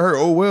 Ben got hurt.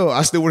 Oh, well.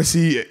 I still want to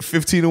see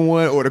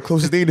 15-1 or the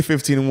closest thing to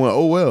 15-1.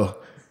 Oh, well.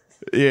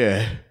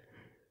 Yeah.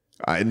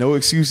 All right, no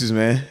excuses,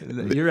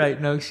 man. You're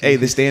right, no excuses. Hey,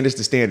 the standard's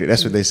the standard.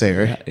 That's what they say,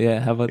 right? Yeah,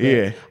 how about that?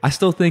 Yeah. I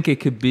still think it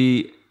could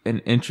be an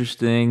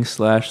interesting /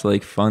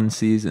 fun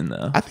season,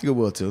 though. I think it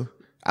will, too.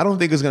 I don't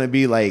think it's going to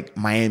be like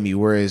Miami,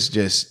 where it's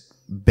just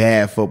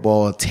bad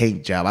football,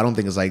 tank job. I don't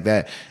think it's like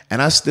that.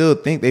 And I still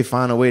think they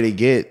find a way to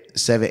get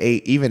 7,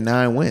 8, even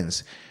 9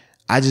 wins.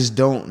 I just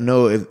don't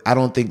know I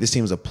don't think this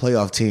team's a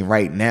playoff team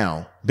right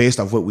now based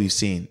off what we've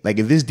seen. Like,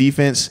 if this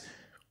defense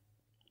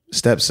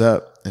steps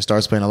up and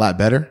starts playing a lot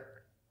better,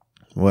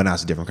 well, now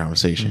it's a different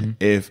conversation. Mm-hmm.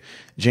 If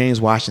James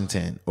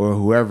Washington or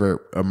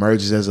whoever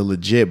emerges as a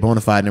legit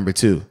bona fide number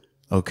 2,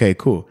 okay,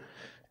 cool.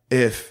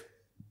 If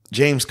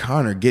James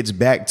Conner gets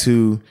back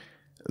to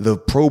the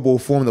Pro Bowl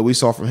form that we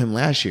saw from him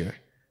last year,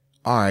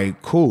 all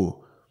right,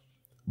 cool.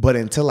 But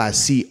until I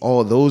see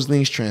all those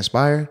things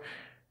transpire,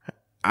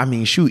 I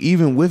mean, shoot,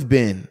 even with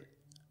Ben,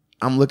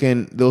 I'm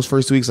looking those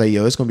first 2 weeks like,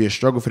 yo, it's going to be a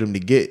struggle for them to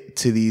get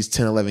to these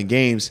 10, 11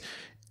 games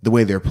the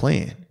way they're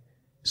playing.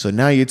 So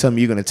now you're telling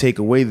me you're going to take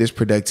away this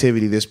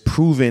productivity, this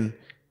proven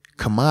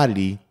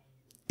commodity,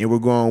 and we're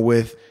going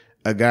with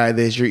a guy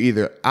that you're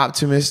either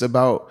optimist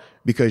about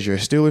because you're a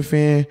Steelers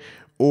fan,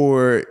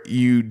 or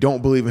you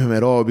don't believe in him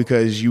at all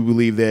because you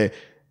believe that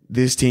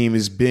this team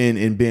is Ben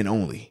and Ben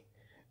only.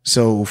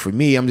 So for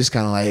me, I'm just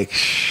kind of like,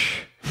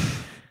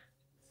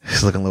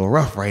 it's looking a little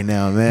rough right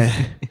now,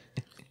 man.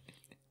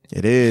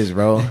 It is,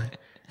 bro.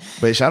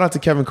 But shout out to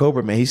Kevin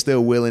Colbert, man. He's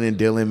still willing and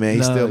dealing, man.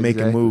 He's still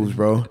making moves,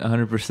 bro.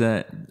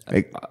 100%.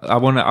 Like,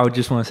 I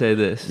just want to say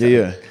this.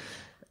 Yeah.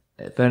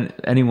 If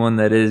anyone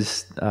that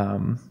is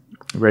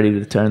ready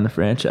to turn the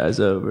franchise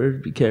over,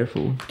 be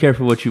careful.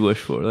 Careful what you wish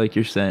for, like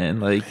you're saying.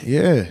 Like,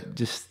 yeah,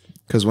 just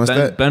because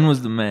Ben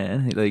was the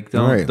man. Like,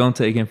 don't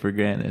take him for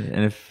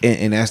granted.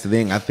 And that's the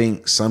thing. I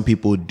think some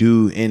people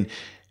do, and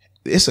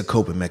it's a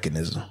coping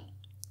mechanism.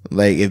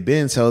 Like, if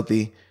Ben's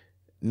healthy,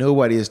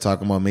 nobody is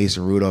talking about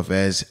Mason Rudolph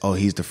as, oh,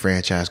 he's the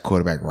franchise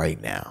quarterback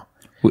right now.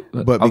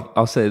 But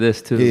I'll say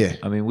this too. Yeah.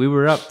 I mean, we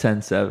were up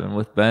 10-7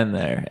 with Ben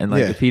there, and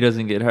if he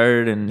doesn't get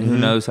hurt, and who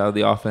knows how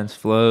the offense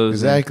flows,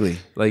 exactly.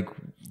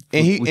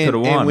 And we could have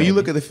won. And when you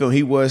look at the film,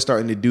 he was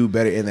starting to do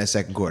better in that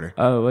second quarter.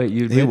 Oh wait,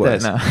 you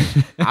admit that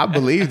now? I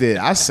believed it.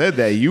 I said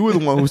that. You were the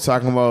one who was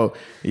talking about,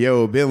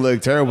 yo, Ben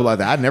looked terrible like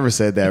that. I never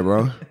said that,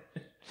 bro.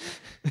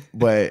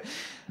 But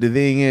the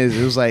thing is,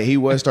 it was like he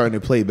was starting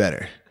to play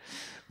better.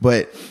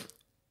 But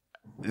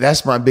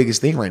that's my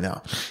biggest thing right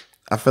now.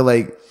 I feel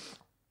like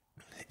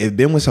if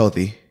Ben was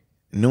healthy,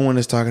 no one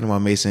is talking about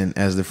Mason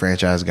as the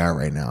franchise guy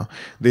right now.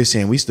 They're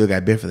saying we still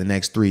got Ben for the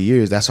next 3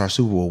 years. That's our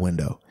Super Bowl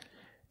window.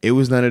 It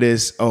was none of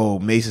this, oh,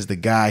 Mason's the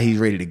guy. He's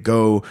ready to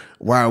go.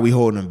 Why are we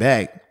holding him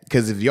back?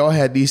 Because if y'all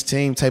had these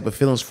same type of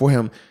feelings for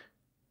him,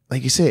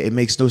 like you said, it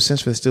makes no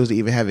sense for the Steelers to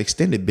even have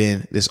extended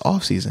Ben this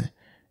offseason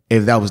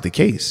if that was the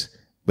case.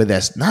 But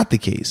that's not the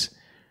case.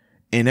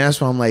 And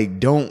that's why I'm like,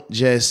 don't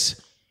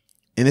just,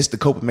 and it's the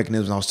coping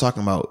mechanism I was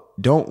talking about,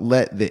 don't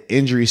let the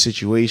injury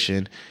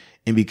situation,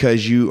 and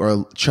because you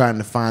are trying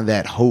to find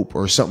that hope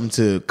or something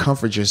to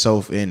comfort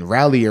yourself and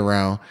rally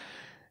around,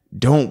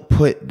 don't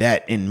put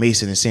that in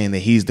Mason and saying that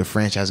he's the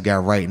franchise guy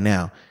right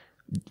now.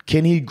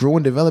 Can he grow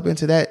and develop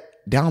into that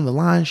down the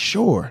line?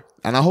 Sure.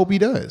 And I hope he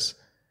does.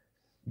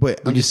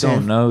 But we just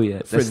don't know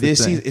yet. For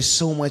this season, it's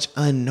so much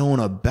unknown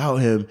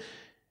about him.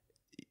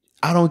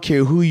 I don't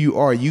care who you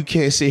are. You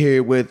can't sit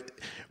here with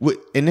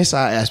and this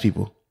I ask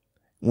people.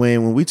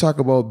 When we talk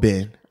about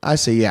Ben, I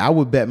say, yeah, I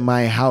would bet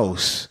my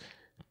house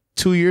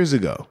 2 years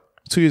ago.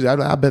 2 years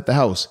ago, I bet the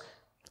house.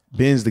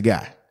 Ben's the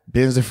guy.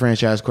 Ben's the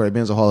franchise quarterback.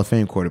 Ben's a Hall of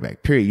Fame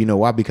quarterback. Period. You know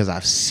why? Because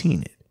I've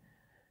seen it.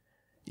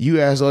 You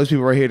ask all these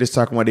people right here that's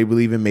talking about they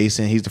believe in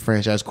Mason. He's the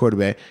franchise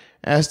quarterback.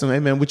 Ask them, hey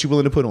man, what you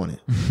willing to put on it?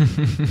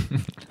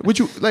 What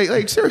you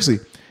like seriously?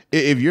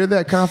 If you're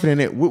that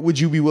confident in it, what would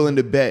you be willing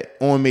to bet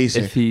on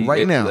Mason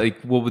now? Like,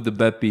 what would the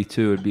bet be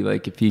too? It'd be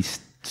like if he's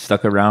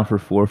stuck around for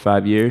 4 or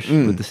 5 years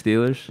with the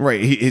Steelers.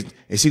 Right.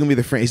 Is he going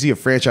to be is he a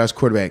franchise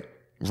quarterback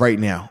right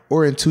now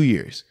or in 2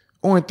 years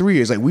or in 3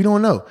 years? Like, we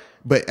don't know.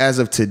 But as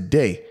of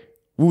today,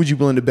 what would you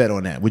be willing to bet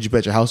on that? Would you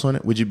bet your house on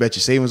it? Would you bet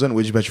your savings on it?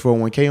 Would you bet your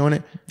 401k on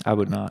it? I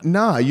would not.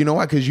 Nah, you know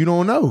why? Because you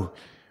don't know.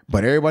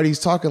 But everybody's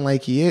talking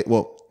like he is.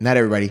 Well, not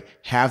everybody.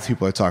 Half the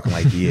people are talking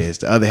like he is.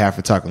 The other half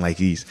are talking like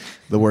he's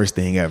the worst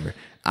thing ever.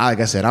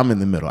 Like I said, I'm in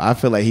the middle. I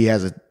feel like he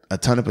has a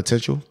ton of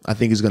potential. I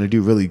think he's going to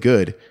do really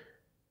good.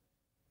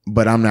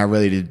 But I'm not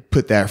ready to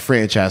put that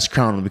franchise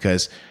crown on him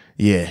because,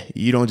 yeah,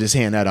 you don't just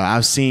hand that out.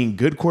 I've seen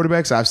good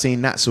quarterbacks. I've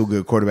seen not so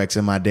good quarterbacks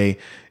in my day,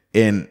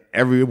 and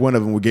every one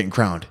of them were getting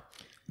crowned.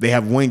 They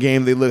have one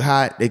game, they look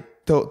hot, they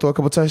throw a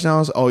couple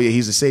touchdowns. Oh, yeah,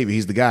 he's the savior.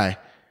 He's the guy.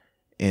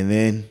 And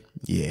then,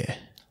 yeah.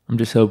 I'm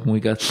just hoping we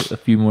got a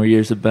few more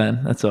years of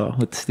Ben. That's all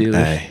with the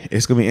Steelers.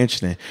 It's going to be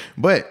interesting.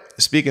 But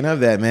speaking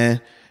of that,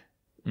 man,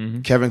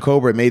 Kevin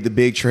Colbert made the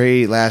big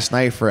trade last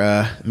night for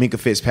Minkah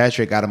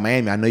Fitzpatrick out of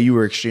Miami. I know you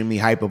were extremely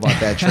hype about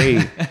that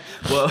trade.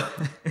 Well,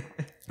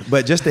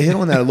 but just to hit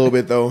on that a little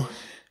bit, though,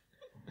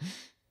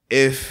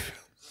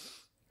 if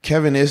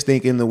Kevin is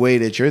thinking the way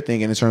that you're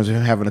thinking in terms of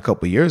him having a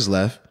couple years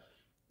left,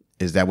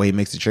 is that why he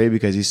makes the trade?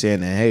 Because he's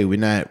saying that, hey, we're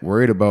not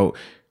worried about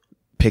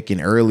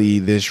picking early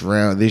this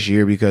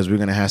year because we're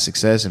going to have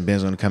success and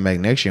Ben's going to come back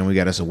next year and we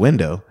got us a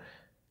window.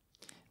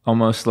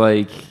 Almost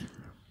like,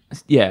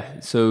 yeah.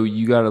 So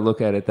you got to look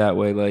at it that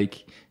way.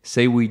 Like,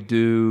 say we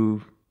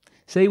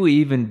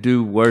even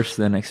do worse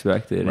than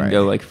expected and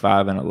go like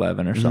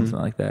 5-11 or something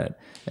like that,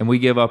 and we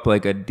give up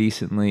like a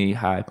decently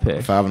high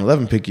pick.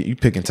 5-11 pick, you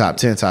picking top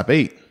 10, top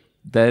 8.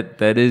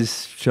 That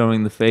is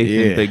showing the faith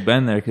in Big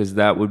Ben there, because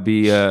that would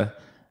be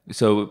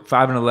so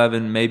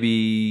 5-11.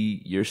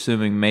 Maybe you're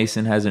assuming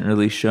Mason hasn't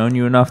really shown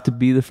you enough to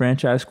be the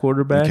franchise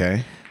quarterback.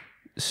 Okay.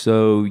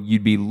 So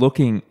you'd be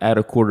looking at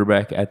a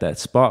quarterback at that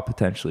spot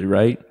potentially,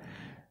 right?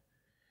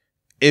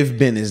 If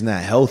Ben is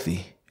not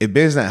healthy. If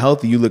Ben's not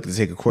healthy, you look to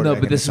take a quarterback.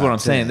 No, but this is what I'm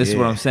saying. This is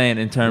what I'm saying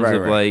in terms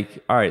of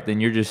like, all right,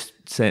 then you're just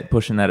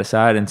pushing that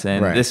aside and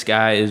saying this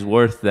guy is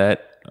worth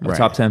that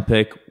top 10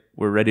 pick.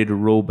 We're ready to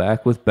roll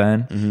back with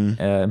Ben,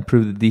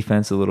 improve the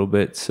defense a little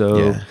bit.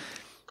 So,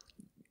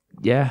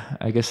 yeah,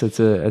 I guess that's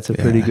a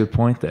pretty good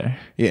point there.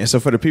 Yeah, and so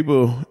for the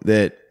people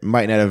that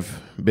might not have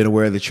been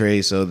aware of the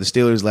trade, so the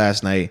Steelers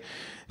last night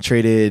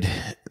traded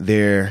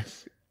their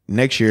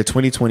next year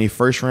 2020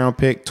 first round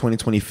pick,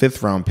 2020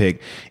 fifth round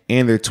pick,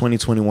 and their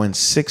 2021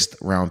 sixth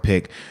round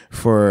pick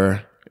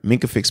for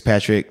Minkah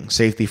Fitzpatrick,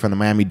 safety from the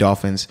Miami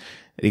Dolphins.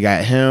 They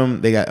got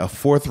him. They got a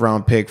fourth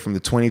round pick for the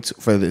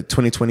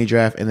 2020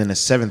 draft, and then a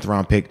seventh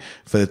round pick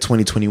for the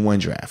 2021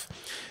 draft.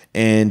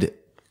 And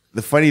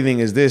the funny thing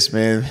is this,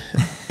 man.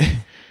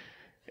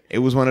 It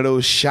was one of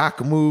those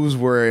shock moves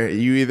where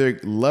you either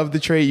love the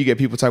trade, you get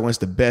people talking about it's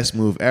the best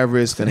move ever,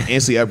 it's going to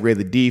instantly upgrade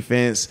the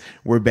defense,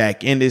 we're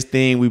back in this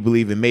thing, we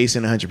believe in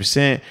Mason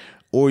 100%,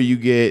 or you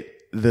get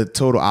the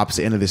total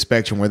opposite end of the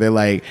spectrum where they're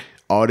like,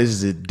 oh, this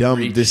is a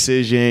dumb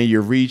decision,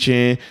 you're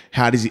reaching,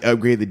 how does he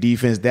upgrade the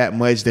defense that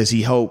much? Does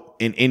he help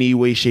in any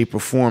way, shape, or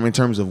form in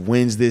terms of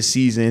wins this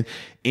season?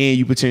 And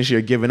you potentially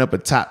are giving up a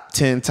top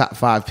 10, top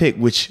 5 pick,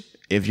 which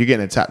if you're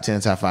getting a top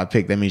 10, top 5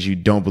 pick, that means you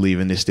don't believe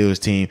in this Steelers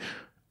team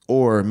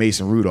or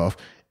Mason Rudolph.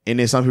 And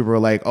then some people are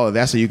like, oh,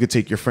 that's how you could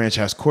take your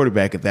franchise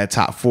quarterback at that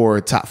top 4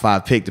 or top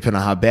 5 pick,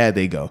 depending on how bad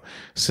they go.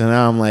 So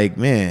now I'm like,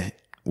 man,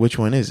 which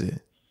one is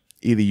it?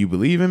 Either you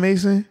believe in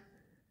Mason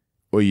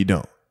or you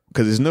don't.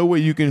 Because there's no way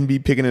you can be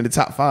picking in the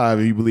top 5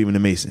 if you believe in the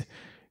Mason.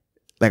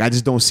 Like, I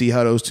just don't see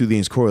how those two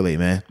things correlate,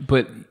 man.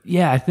 But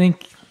yeah, I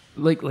think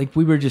like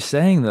we were just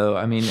saying, though,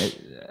 I mean,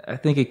 I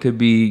think it could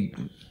be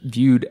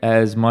viewed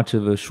as much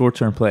of a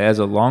short-term play as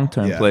a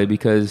long-term play,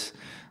 because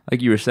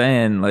like you were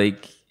saying,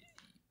 like,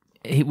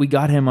 we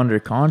got him under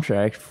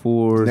contract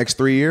for the next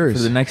 3 years.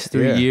 For the next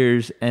 3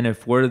 years, and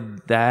if we're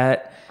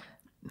that,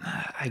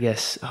 I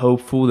guess,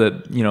 hopeful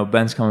that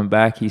Ben's coming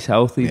back, he's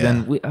healthy,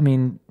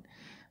 then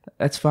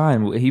that's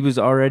fine. He was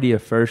already a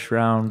first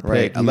round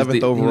pick,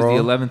 11th overall.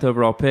 He was the 11th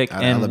overall pick,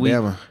 and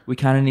we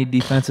kind of need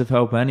defensive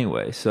help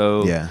anyway.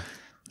 So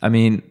I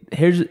mean,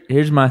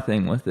 here's my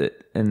thing with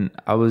it, and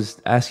I was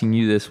asking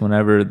you this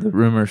whenever the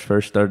rumors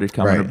first started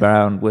coming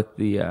around with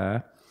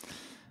the.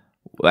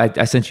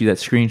 I sent you that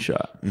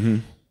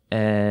screenshot,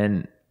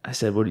 and I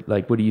said,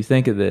 "What do you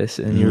think of this?"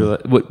 And you were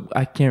like, "What?"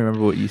 I can't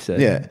remember what you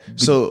said. Yeah.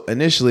 So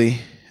initially,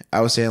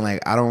 I was saying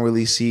like I don't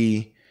really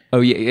see. Oh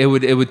yeah, it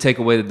would take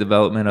away the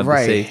development of the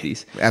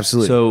safeties.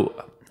 Absolutely. So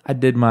I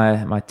did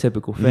my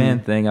typical fan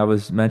thing. I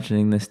was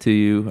mentioning this to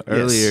you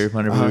earlier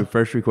whenever we were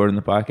first recording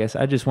the podcast.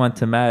 I just went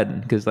to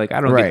Madden because I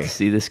don't get to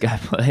see this guy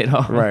play at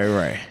all.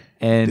 Right.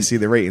 And to see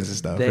the ratings and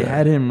stuff. They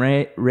had him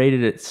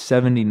rated at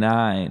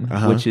 79,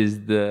 which is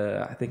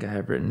I think I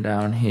have written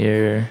down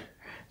here,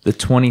 the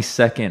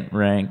 22nd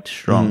ranked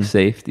strong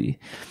safety.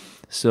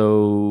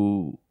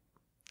 So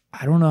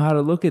I don't know how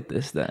to look at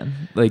this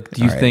then. Do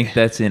you think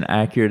that's an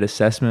accurate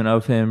assessment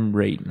of him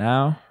right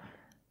now?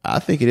 I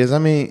think it is. I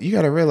mean, you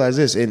got to realize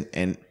this,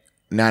 and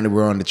now that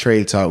we're on the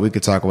trade talk, we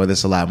could talk about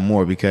this a lot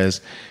more because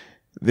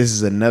this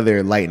is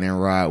another lightning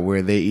rod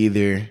where they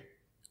either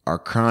are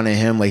crowning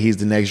him like he's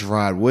the next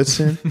Rod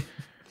Woodson,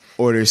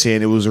 or they're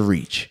saying it was a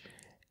reach.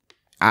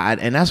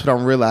 And that's what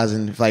I'm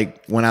realizing.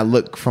 When I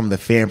look from the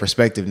fan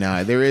perspective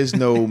now, there is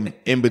no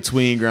in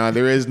between ground.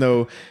 There is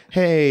no,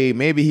 hey,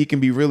 maybe he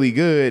can be really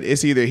good.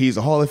 It's either he's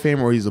a Hall of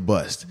Famer or he's a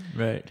bust.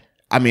 Right.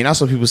 I mean, I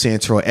saw people saying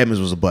Terrell Edmunds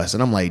was a bust,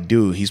 and I'm like,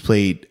 dude, he's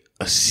played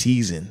a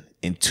season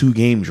in 2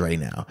 games right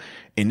now,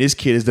 and this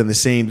kid has done the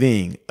same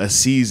thing, a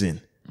season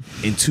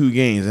in 2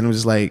 games, and it was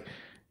just like,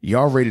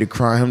 y'all ready to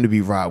crown him to be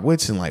Rod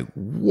Woodson? Like,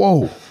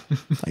 whoa,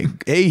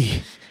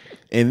 hey.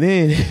 And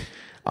then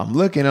I'm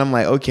looking, and I'm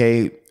like,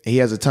 okay, he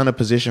has a ton of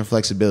position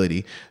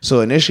flexibility.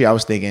 So initially, I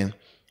was thinking,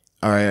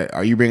 all right,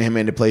 are you bringing him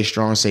in to play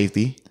strong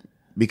safety?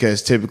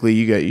 Because typically,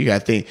 you got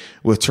to think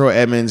with Terrell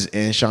Edmunds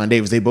and Sean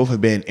Davis, they both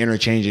have been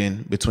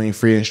interchanging between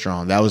free and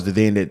strong. That was the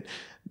thing that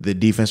the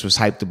defense was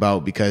hyped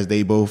about because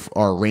they both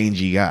are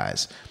rangy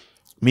guys.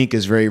 Minkah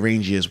is very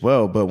rangy as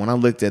well, but when I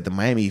looked at the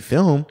Miami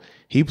film,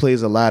 he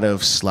plays a lot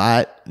of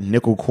slot,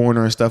 nickel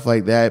corner and stuff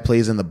like that,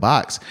 plays in the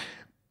box.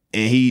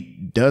 And he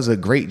does a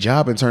great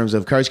job in terms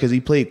of coverage because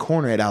he played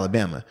corner at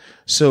Alabama.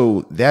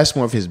 So that's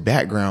more of his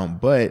background.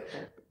 But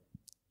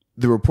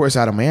the reports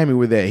out of Miami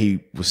were that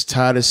he was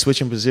tired of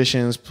switching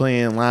positions,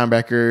 playing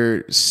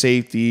linebacker,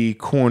 safety,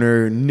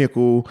 corner,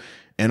 nickel,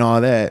 and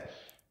all that.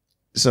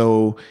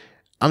 So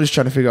I'm just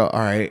trying to figure out, all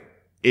right,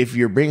 if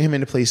you're bringing him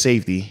in to play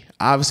safety,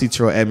 obviously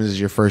Terrell Edmunds is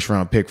your first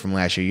round pick from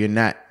last year. You're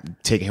not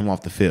taking him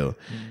off the field.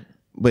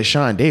 But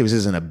Sean Davis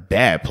isn't a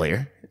bad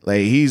player.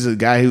 He's a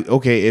guy who,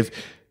 okay,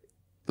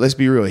 let's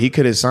be real, he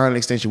could have signed an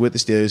extension with the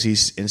Steelers.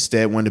 He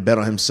instead wanted to bet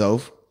on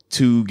himself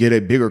to get a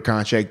bigger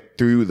contract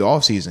through the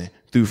offseason,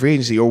 through free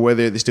agency, or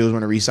whether the Steelers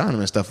want to re-sign him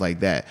and stuff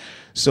like that.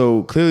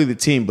 So clearly the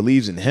team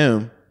believes in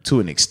him to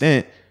an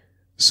extent.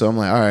 So I'm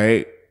like, all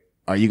right,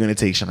 are you going to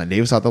take Sean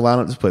Davis out the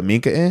lineup to put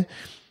Minkah in?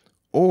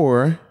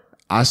 Or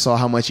I saw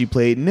how much he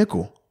played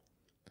nickel.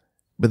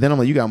 But then I'm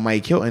like, you got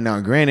Mike Hilton. Now,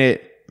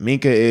 granted,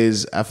 Minkah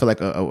is, I feel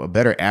like, a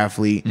better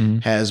athlete,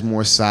 has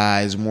more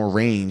size, more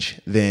range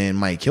than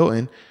Mike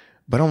Hilton.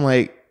 But I'm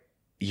like,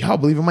 y'all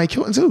believe in Mike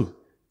Hilton too.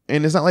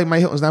 And it's not like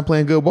Mike Hilton's not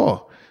playing good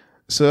ball.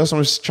 So that's what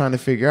I'm just trying to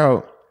figure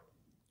out,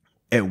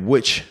 at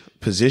which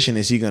position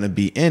is he going to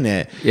be in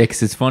at. Yeah,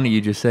 because it's funny, you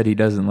just said he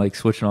doesn't like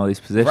switching all these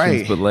positions,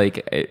 right? But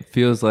it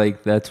feels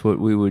like that's what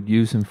we would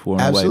use him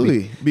for.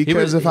 Absolutely,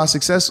 because of how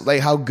successful,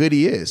 how good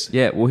he is.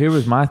 Yeah, well, here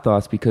was my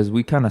thoughts, because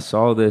we kind of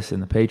saw this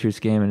in the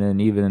Patriots game and then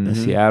even in the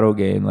Seattle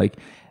game.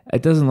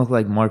 It doesn't look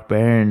like Mark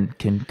Barron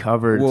can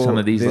cover some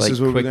of these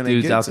quick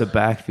dudes out the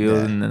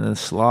backfield and in the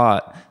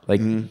slot.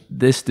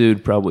 This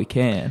dude probably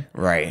can.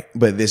 Right,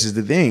 but this is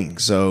the thing.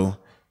 So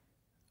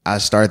I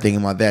started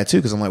thinking about that too,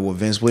 because I'm like, well,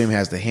 Vince Williams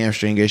has the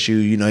hamstring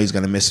issue. He's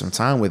going to miss some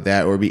time with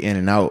that or be in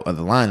and out of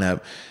the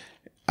lineup.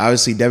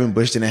 Obviously, Devin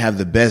Bush didn't have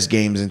the best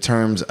games in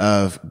terms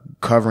of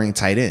covering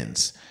tight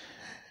ends.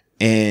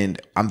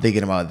 And I'm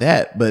thinking about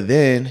that. But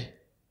then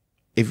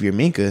if you're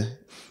Minkah,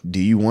 do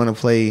you want to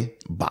play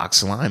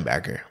box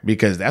linebacker?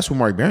 Because that's what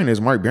Mark Barron is.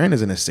 Mark Barron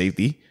isn't a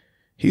safety.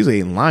 He's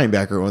a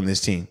linebacker on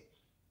this team.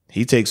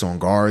 He takes on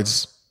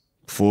guards,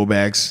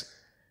 fullbacks.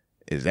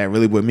 Is that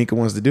really what Minkah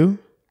wants to do?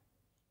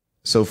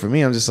 So for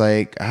me, I'm just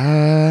like,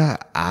 I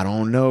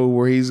don't know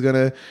where he's going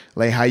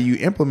to, how you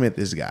implement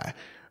this guy.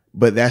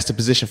 But that's the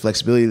position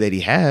flexibility that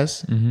he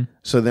has.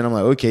 So then I'm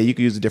like, okay, you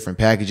can use the different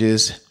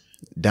packages,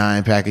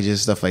 dime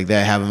packages, stuff like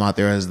that. Have him out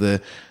there as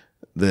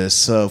the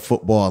sub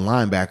football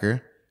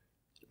linebacker.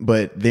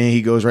 But then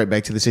he goes right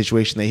back to the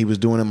situation that he was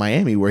doing in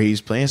Miami, where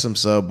he's playing some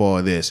sub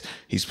ball this.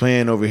 He's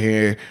playing over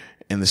here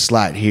in the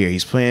slot here.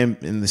 He's playing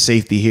in the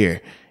safety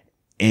here.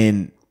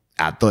 And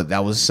I thought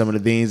that was some of the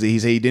things that he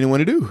said he didn't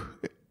want to do.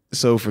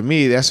 So for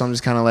me, that's why I'm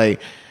just kind of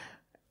like,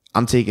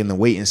 I'm taking the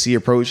wait and see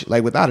approach.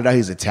 Without a doubt,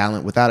 he's a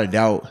talent. Without a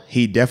doubt,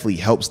 he definitely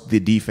helps the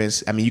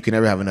defense. I mean, you can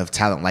never have enough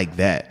talent like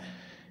that.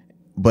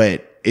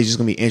 But it's just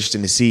going to be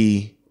interesting to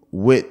see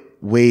what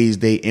ways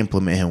they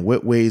implement him,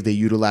 what ways they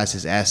utilize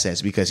his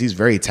assets, because he's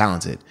very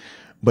talented.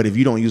 But if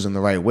you don't use him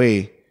the right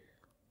way,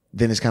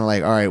 then it's kind of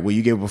like, all right, well,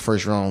 you gave up a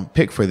first round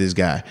pick for this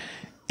guy.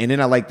 And then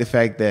I like the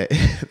fact that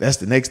that's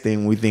the next thing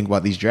when we think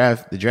about the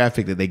draft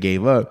pick that they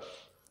gave up.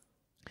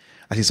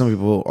 I see some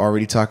people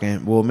already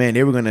talking, well, man,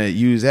 they were going to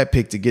use that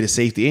pick to get a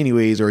safety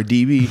anyways, or a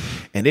DB,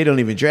 and they don't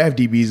even draft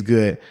DBs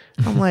good.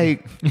 I'm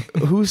like,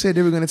 who said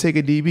they were going to take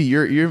a DB?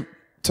 You're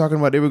talking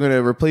about they were going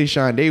to replace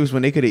Sean Davis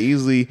when they could have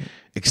easily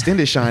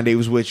extended Sean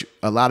Davis, which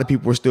a lot of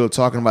people were still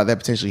talking about that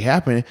potentially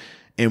happening.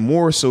 and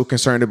more so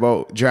concerned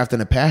about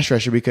drafting a pass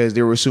rusher because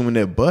they were assuming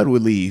that Bud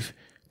would leave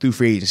through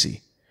free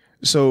agency.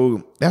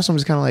 So that's what I'm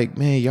just kind of like,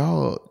 man,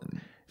 y'all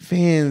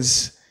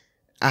fans.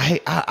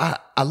 I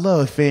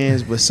love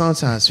fans, but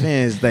sometimes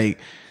fans like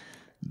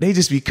they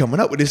just be coming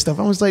up with this stuff.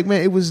 I was like,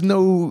 man, it was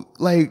no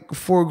like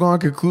foregone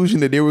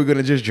conclusion that they were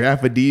gonna just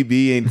draft a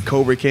DB and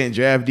Cobra can't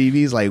draft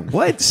DBs. Like,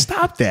 what?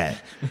 Stop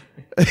that.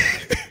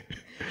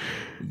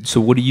 So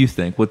what do you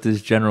think? What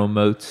does General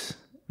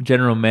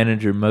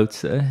Manager Moats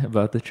say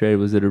about the trade?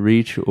 Was it a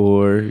reach,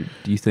 or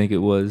do you think it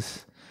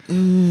was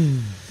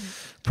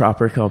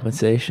proper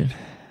compensation?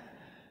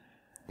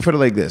 Put it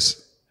like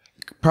this.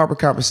 Proper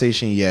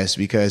compensation, yes,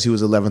 because he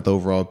was 11th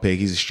overall pick.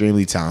 He's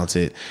extremely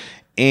talented.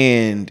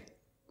 And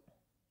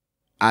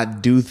I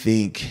do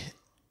think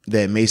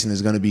that Mason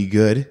is going to be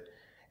good.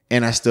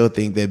 And I still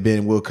think that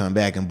Ben will come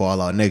back and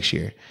ball out next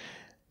year.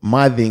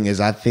 My thing is,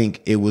 I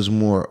think it was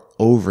more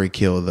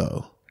overkill,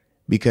 though.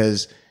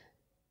 Because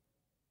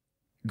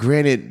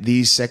granted,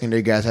 these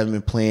secondary guys haven't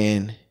been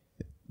playing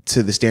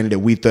to the standard that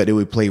we thought they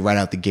would play right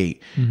out the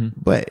gate. Mm-hmm.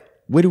 But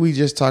what did we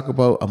just talk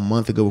about a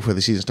month ago before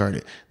the season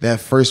started? That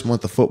first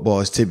month of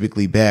football is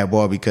typically bad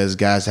ball because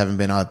guys haven't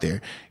been out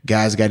there.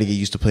 Guys got to get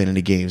used to playing in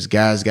the games.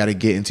 Guys got to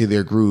get into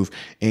their groove.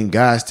 And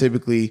guys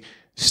typically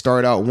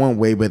start out one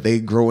way, but they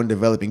grow and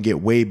develop and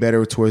get way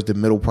better towards the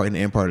middle part and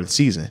the end part of the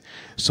season.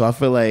 So I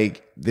feel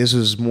like this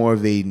was more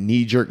of a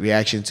knee-jerk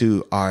reaction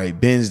to, all right,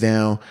 Ben's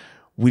down.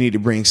 We need to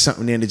bring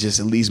something in to just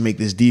at least make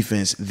this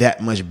defense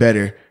that much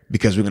better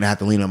because we're going to have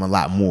to lean on him a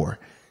lot more.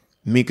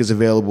 Minkah's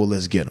available.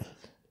 Let's get him.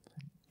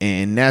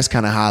 And that's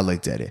kind of how I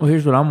looked at it. Well,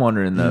 here's what I'm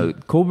wondering, though.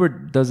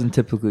 Colbert doesn't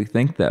typically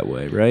think that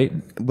way, right?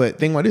 But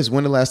think about this.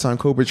 When the last time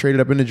Colbert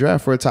traded up in the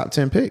draft for a top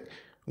 10 pick?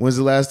 When's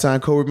the last time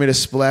Colbert made a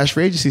splash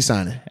for agency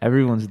signing?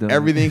 Everyone's doing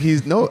everything.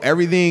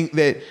 Everything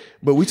that,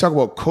 but we talk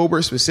about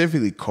Colbert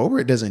specifically.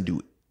 Colbert doesn't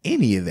do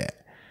any of that.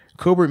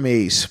 Colbert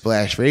made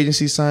splash for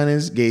agency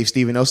signings, gave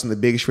Steven Nelson the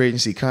biggest free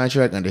agency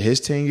contract under his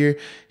tenure.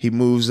 He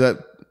moves up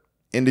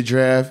in the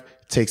draft,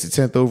 takes the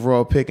 10th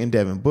overall pick in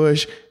Devin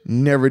Bush,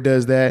 never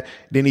does that.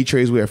 Then he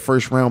trades with a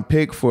first round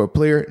pick for a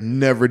player,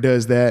 never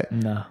does that.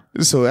 No.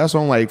 So that's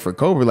why I'm like, for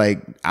Colbert,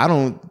 like, I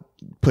don't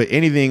put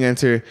anything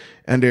under,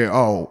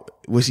 oh,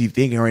 what's he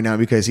thinking right now?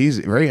 Because he's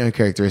very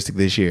uncharacteristic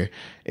this year.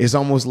 It's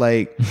almost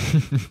like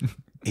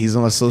he's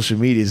on social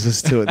media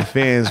just to what the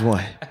fans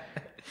want.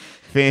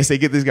 Fans say,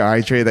 get this guy. All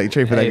right, trade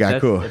for that guy.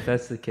 Cool. If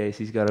that's the case,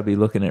 he's got to be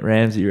looking at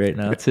Ramsey right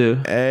now,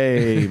 too.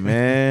 Hey,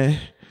 man.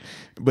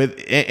 But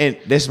and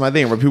that's my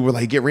thing where people were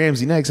like, get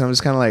Ramsey next. I'm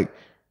just kind of like,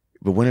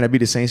 but wouldn't that be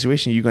the same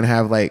situation? You're going to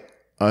have like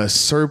a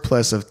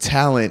surplus of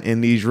talent in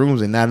these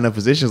rooms and not enough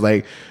positions.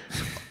 Like,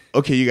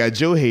 okay, you got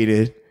Joe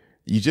Hayden.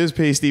 You just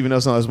paid Steven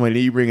Nelson all this money.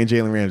 Then you bring in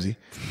Jalen Ramsey.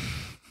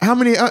 How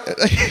many?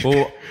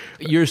 Well,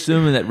 you're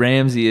assuming that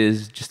Ramsey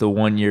is just a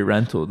 1-year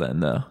rental then,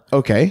 though.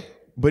 Okay.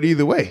 But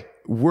either way,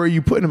 where are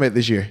you putting him at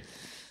this year?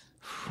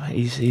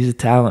 He's a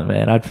talent,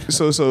 man.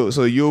 So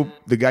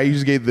the guy you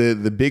just gave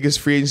the biggest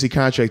free agency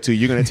contract to,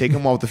 you're going to take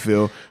him off the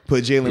field,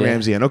 put Jalen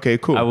Ramsey in. Okay,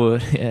 cool. I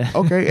would, yeah.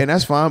 Okay, and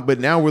that's fine. But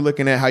now we're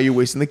looking at how you're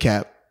wasting the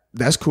cap.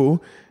 That's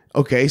cool.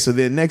 Okay, so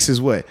then next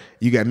is what?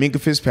 You got Minkah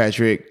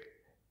Fitzpatrick,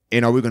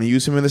 and are we going to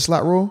use him in the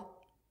slot role?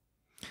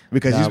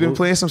 Because he's been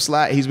playing some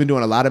slot. He's been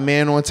doing a lot of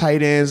man on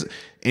tight ends.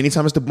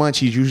 Anytime it's the bunch,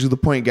 he's usually the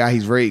point guy.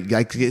 He's very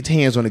like to get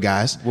hands on the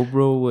guys. We'll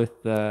roll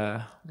with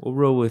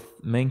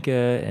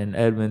Minkah and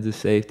Edmunds as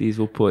safeties.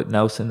 We'll put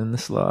Nelson in the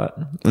slot.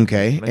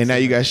 Okay, and now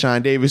you got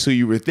Sean Davis, who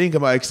you were thinking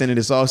about extending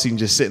this offseason,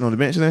 just sitting on the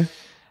bench there.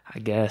 I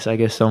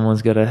guess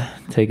someone's got to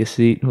take a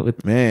seat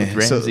with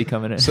Ramsey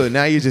coming in. So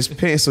now you're just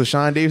paying. So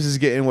Sean Davis is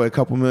getting a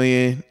couple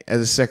million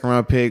as a second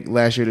round pick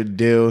last year to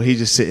deal. He's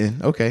just sitting.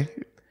 Okay.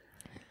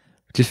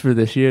 Just for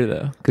this year,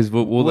 though, because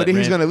we'll then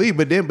he's going to leave.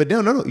 But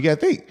then, no, you got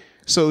to think.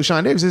 So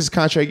Sean Davis is his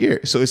contract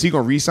year. So is he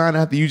going to re-sign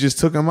after you just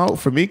took him out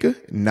for Minkah?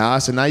 Nah.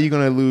 So now you're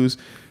going to lose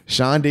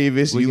Sean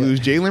Davis. You lose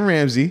Jalen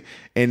Ramsey,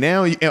 and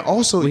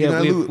also you're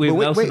going to lose. We have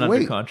Nelson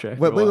under contract.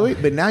 Wait.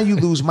 But now you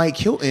lose Mike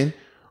Hilton,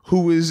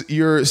 who is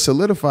your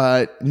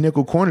solidified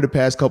nickel corner the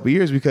past couple of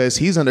years because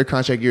he's under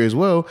contract year as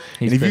well.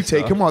 And if you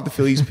take him off the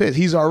field, he's pissed.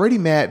 He's already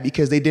mad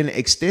because they didn't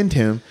extend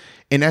him,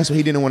 and that's why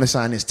he didn't want to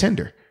sign his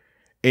tender.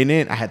 And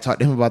then I had talked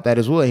to him about that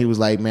as well. He was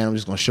like, "Man, I'm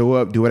just gonna show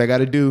up, do what I got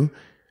to do,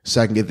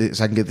 so I can get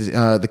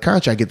the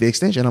contract, get the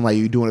extension." I'm like,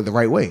 "You're doing it the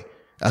right way."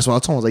 That's what I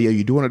told him. I was like, "Yo,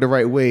 you're doing it the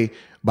right way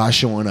by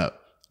showing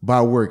up,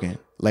 by working.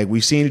 Like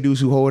we've seen the dudes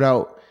who hold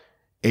out,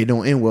 it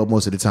don't end well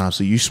most of the time.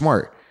 So you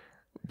smart,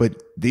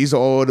 but these are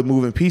all the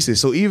moving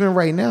pieces. So even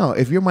right now,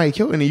 if you're Mike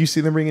Hilton and you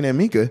see them bringing in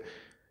Minkah,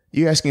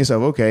 you're asking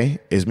yourself, okay,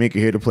 is Minkah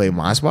here to play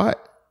my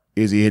spot?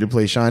 Is he here to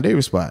play Sean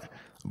Davis' spot?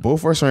 Both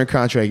of us are in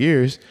contract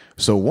years,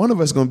 so one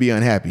of us is gonna be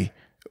unhappy."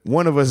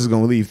 One of us is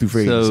going to leave through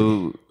free agency.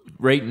 So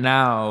right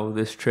now,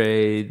 this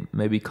trade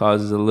maybe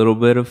causes a little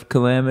bit of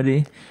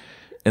calamity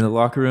in the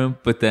locker room,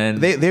 but then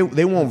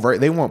they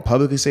won't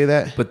publicly say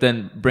that. But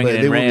then bringing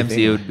in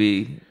Ramsey, it would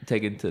be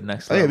taken to the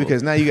next level. Yeah,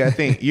 because now you got to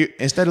think.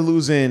 Instead of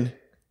losing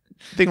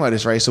think about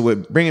this, right? So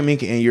with bringing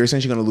Minkah in, you're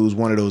essentially going to lose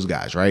one of those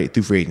guys, right,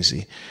 through free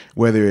agency,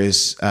 whether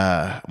it's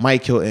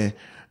Mike Hilton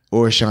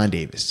or Sean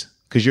Davis,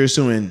 because you're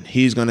assuming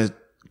he's going to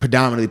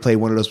predominantly play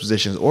one of those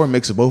positions or a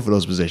mix of both of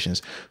those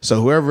positions.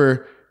 So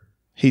whoever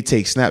he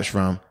takes snaps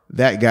from,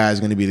 that guy is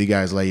going to be the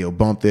guys like, yo,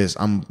 bump this,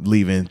 I'm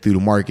leaving through the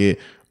market,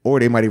 or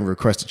they might even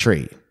request a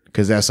trade,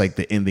 because that's like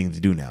the end thing to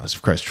do now is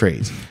request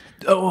trades.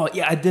 Oh,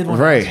 yeah, I did want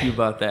to ask you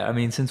about that. I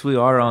mean, since we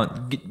are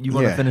on, you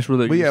want to finish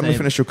with it? But I'm going to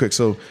finish real quick.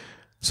 So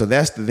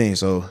that's the thing.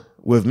 So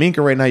with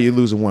Minkah right now, you're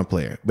losing one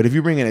player. But if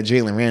you bring in a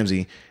Jalen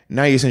Ramsey,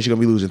 now you're essentially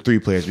going to be losing 3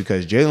 players,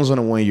 because Jalen's on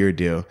a 1-year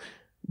deal.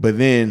 But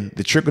then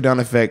the trickle-down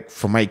effect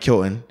for Mike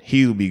Hilton,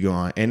 he will be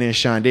gone. And then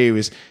Sean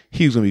Davis,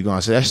 he's going to be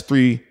gone. So that's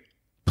 3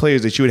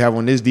 players that you would have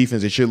on this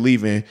defense that you're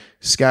leaving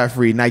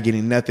scot-free, not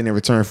getting nothing in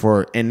return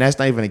for. And that's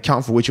not even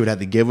account for what you would have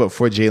to give up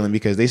for Jalen,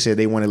 because they said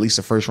they want at least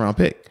a first-round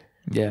pick.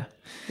 Yeah.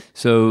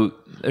 So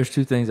there's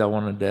 2 things I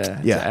wanted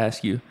to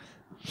ask you.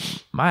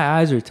 My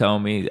eyes are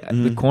telling me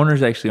the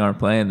corners actually aren't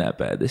playing that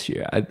bad this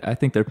year. I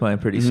think they're playing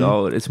pretty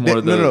solid. It's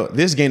more no.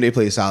 This game they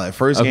played solid.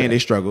 First game they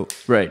struggled.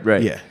 Right.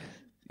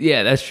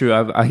 Yeah, that's true.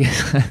 I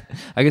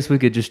guess we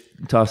could just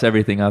toss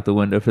everything out the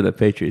window for the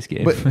Patriots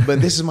game.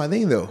 But this is my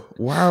thing though.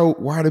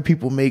 Why do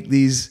people make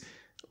these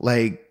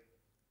like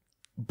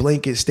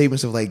blanket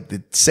statements of like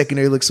the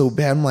secondary looks so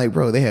bad? I'm like,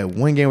 bro, they had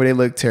one game where they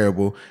looked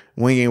terrible,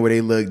 one game where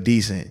they looked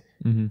decent.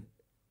 Mm-hmm.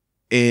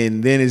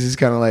 And then it's just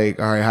kind of like,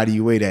 all right, how do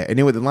you weigh that? And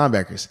then with the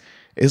linebackers,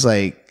 it's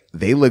like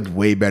they looked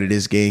way better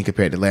this game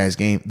compared to last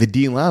game. The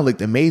D-line looked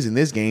amazing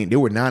this game. They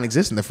were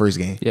non-existent the first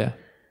game. Yeah.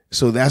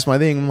 So that's my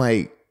thing. I'm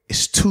like,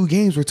 it's 2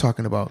 games we're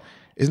talking about.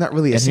 It's not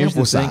really a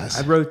sample size.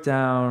 I wrote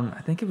down,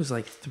 I think it was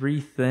like 3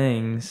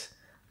 things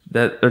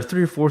or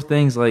 3 or 4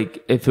 things.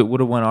 Like if it would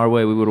have went our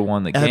way, we would have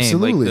won the game.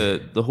 Absolutely.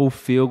 Like the whole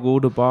field goal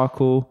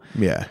debacle.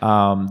 Yeah.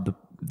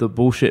 The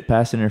bullshit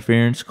pass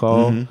interference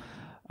call. Mm-hmm.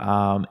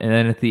 And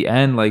then at the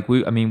end, like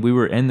we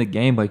were in the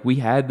game. Like we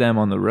had them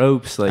on the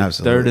ropes. Like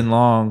Absolutely. 3rd and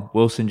long,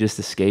 Wilson just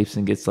escapes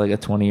and gets like a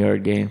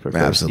 20-yard gain for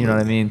first. Absolutely. You know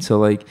what I mean? So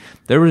like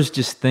there was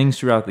just things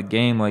throughout the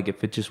game. Like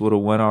if it just would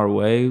have went our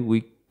way,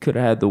 we could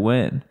have had the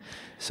win.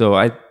 So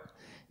I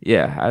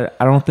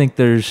don't think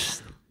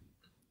there's.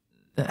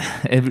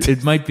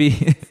 It might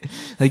be,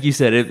 like you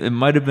said, it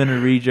might have been a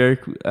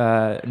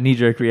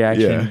knee-jerk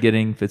reaction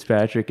getting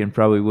Fitzpatrick, and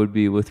probably would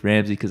be with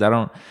Ramsey, because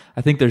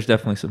I think there's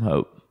definitely some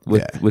hope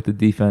with the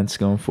defense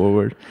going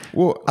forward.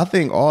 Well, I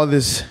think all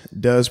this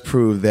does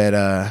prove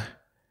that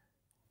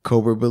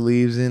Cobra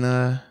believes in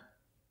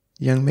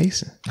young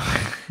Mason.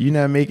 You're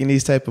not making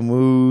these type of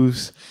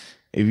moves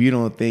if you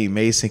don't think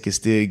Mason can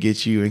still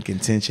get you in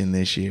contention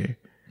this year.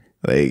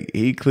 Like,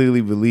 he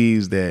clearly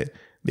believes that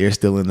they're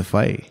still in the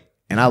fight.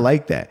 And I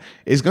like that.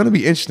 It's going to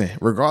be interesting,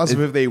 regardless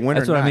of if they win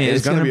or not. I mean.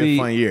 It's going to be a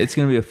fun year. It's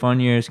going to be a fun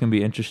year. It's going to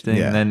be interesting.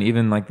 Yeah. And then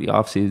even like the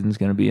offseason is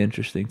going to be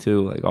interesting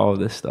too, like all of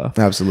this stuff.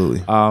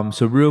 Absolutely.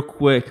 So real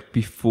quick,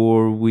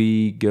 before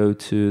we go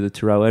to the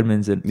Terrell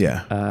Edmunds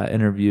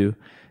interview,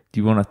 do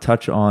you want to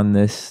touch on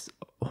this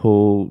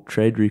whole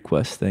trade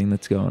request thing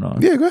that's going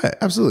on? Yeah, go ahead.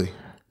 Absolutely.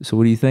 So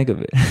what do you think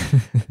of it?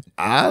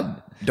 I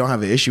don't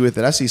have an issue with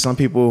it. I see some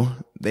people,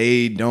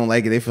 they don't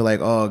like it. They feel like,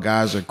 oh,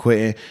 guys are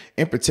quitting.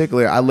 In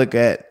particular, I look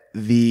at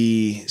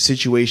the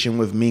situation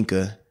with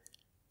Minkah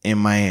in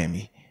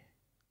Miami,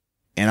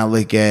 and I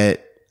look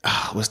at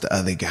what's the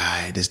other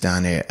guy that's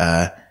down there,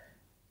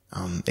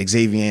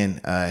 Xavier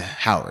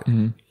Howard.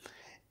 Mm-hmm.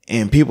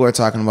 And people are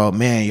talking about,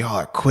 man, y'all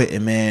are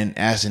quitting, man,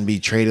 asking to be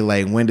traded.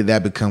 Like, when did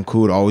that become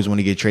cool to always want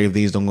to get traded if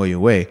things don't go your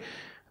way?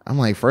 I'm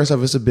like, first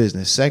off, it's a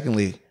business.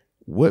 Secondly,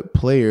 what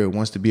player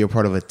wants to be a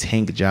part of a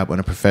tank job on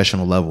a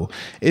professional level?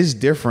 It's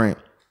different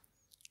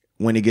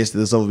when it gets to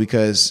this level,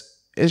 because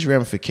it's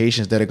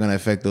ramifications that are going to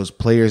affect those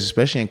players,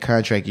 especially in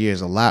contract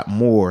years, a lot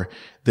more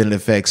than it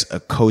affects a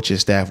coaching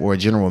staff or a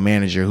general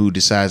manager who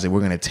decides that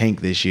we're going to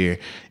tank this year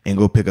and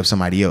go pick up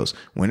somebody else.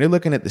 When they're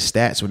looking at the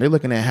stats, when they're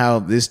looking at how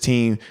this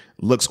team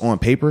looks on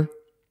paper,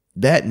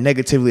 that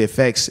negatively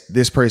affects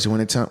this person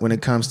when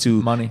it comes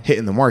to money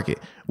hitting the market.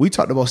 We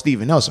talked about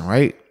Steven Nelson,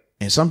 right?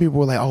 And some people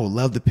were like, oh,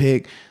 love the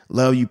pick,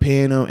 love you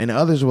paying him. And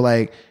others were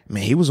like,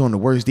 man, he was on the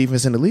worst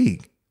defense in the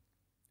league.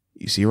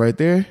 You see right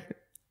there?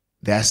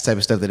 That's the type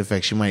of stuff that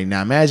affects your money.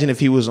 Now, imagine if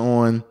he was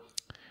on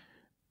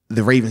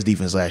the Ravens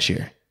defense last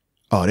year.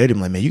 Oh, they'd be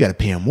like, man, you got to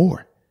pay him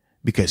more,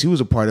 because he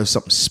was a part of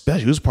something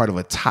special. He was part of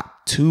a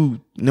top 2,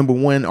 number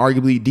 1,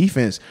 arguably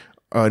defense,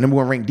 number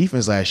 1 ranked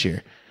defense last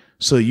year.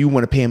 So you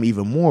want to pay him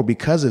even more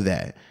because of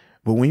that.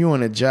 But when you're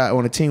on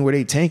a team where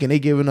they tank and they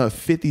giving up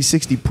 50,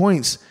 60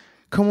 points,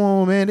 come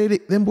on, man.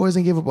 Them boys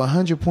didn't give up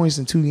 100 points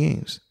in 2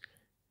 games.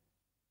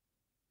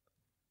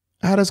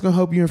 How that's going to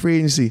help you in free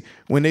agency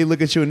when they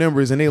look at your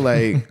numbers and they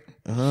like,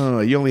 oh,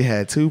 you only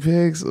had 2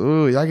 picks?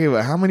 Oh, y'all gave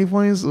up how many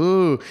points?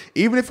 Oh,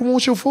 even if it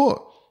wasn't your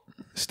fault,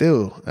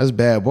 still, that's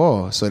bad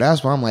ball. So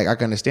that's why I'm like, I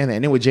can understand that.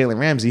 And then with Jalen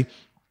Ramsey,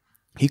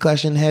 he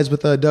clashed in heads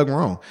with Doug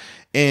Marrone.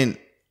 And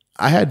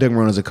I had Doug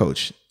Marrone as a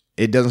coach.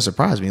 It doesn't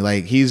surprise me.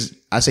 Like,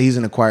 I say he's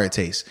an acquired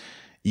taste.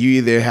 You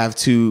either have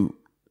to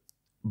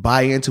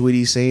buy into what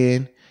he's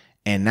saying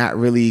and not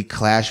really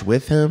clash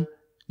with him,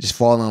 just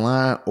fall in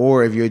line.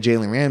 Or if you're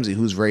Jalen Ramsey,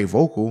 who's very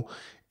vocal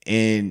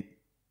and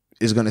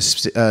is going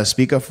to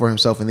speak up for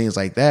himself and things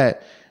like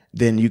that,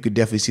 then you could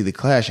definitely see the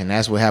clash. And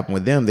that's what happened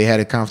with them. They had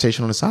a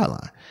conversation on the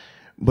sideline.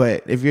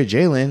 But if you're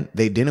Jalen,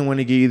 they didn't want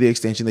to give you the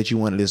extension that you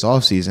wanted this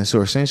offseason.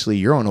 So essentially,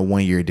 you're on a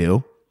 1-year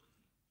deal.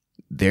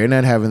 They're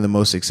not having the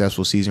most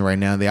successful season right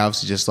now. They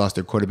obviously just lost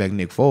their quarterback,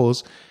 Nick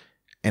Foles.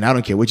 And I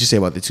don't care what you say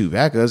about the two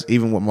backups.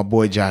 Even with my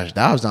boy Josh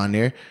Dobbs down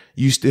there,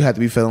 you still have to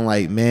be feeling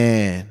like,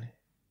 man,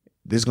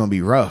 this is going to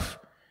be rough.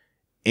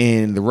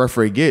 And the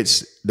rougher it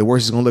gets, the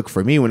worse it's going to look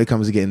for me when it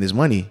comes to getting this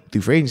money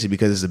through free agency,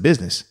 because it's a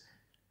business.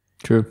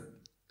 True.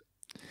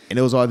 And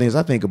those are all things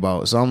I think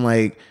about. So I'm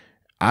like,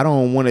 I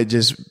don't want to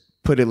just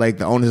put it like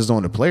the onus is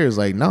on the players.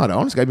 Like, no, the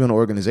onus got to be on the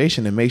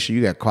organization to make sure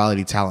you got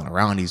quality talent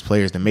around these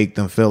players to make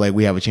them feel like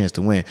we have a chance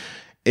to win.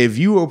 If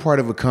you were part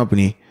of a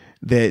company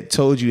that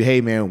told you,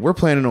 hey, man, we're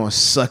planning on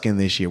sucking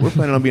this year. We're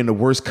planning on being the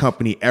worst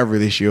company ever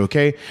this year,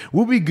 okay?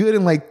 We'll be good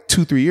in like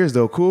 2-3 years,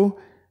 though, cool?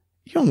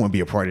 You don't want to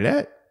be a part of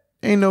that.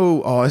 Ain't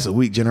no, oh, it's a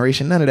weak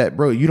generation. None of that,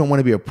 bro. You don't want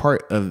to be a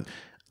part of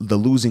the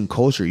losing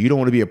culture. You don't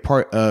want to be a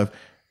part of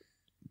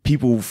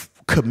people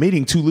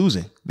committing to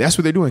losing. That's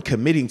what they're doing,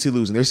 committing to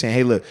losing. They're saying,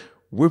 hey, look,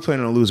 we're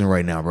planning on losing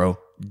right now, bro.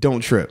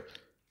 Don't trip.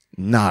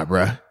 Nah,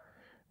 bro.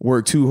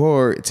 Work too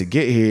hard to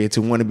get here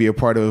to want to be a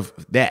part of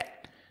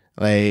that.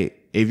 Like,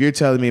 if you're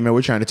telling me, man,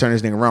 we're trying to turn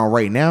this thing around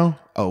right now,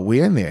 oh,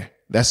 we're in there.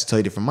 That's a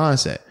totally different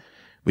mindset.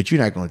 But you're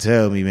not going to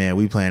tell me, man,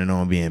 we planning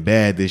on being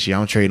bad this year.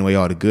 I'm trading away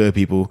all the good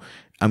people.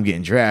 I'm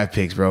getting draft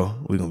picks, bro.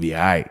 We're going to be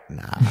all right.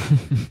 Nah,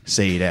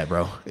 say that,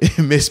 bro.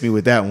 Miss me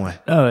with that one.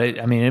 Oh,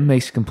 I mean, it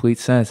makes complete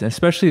sense. And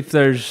especially if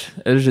there's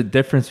a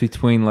difference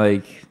between,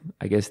 like,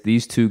 I guess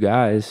these two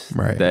guys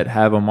that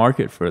have a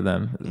market for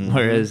them. Mm-hmm.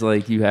 Whereas,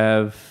 like, you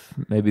have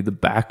maybe the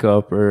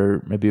backup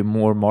or maybe a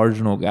more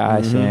marginal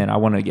guy saying, I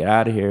want to get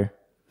out of here.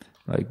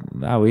 Like,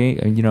 no, we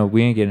ain't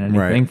getting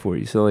anything for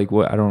you. So, like,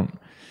 what, I don't,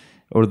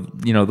 or,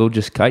 they'll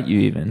just cut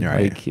you even.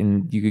 Right. Like,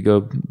 and you could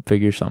go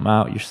figure something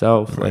out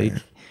yourself. Right.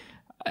 Like,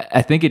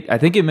 I think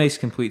it makes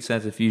complete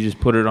sense if you just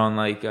put it on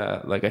like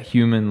a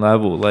human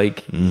level.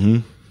 Like,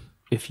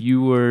 if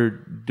you were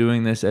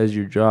doing this as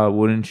your job,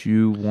 wouldn't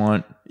you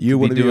want to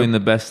be doing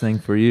the best thing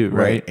for you,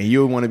 right? And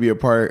you would want to be a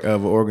part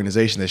of an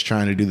organization that's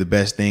trying to do the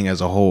best thing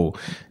as a whole.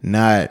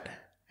 Not,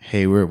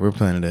 hey, we're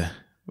planning to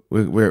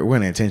we're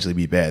going to intentionally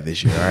be bad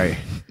this year, all right?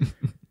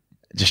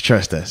 Just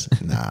trust us.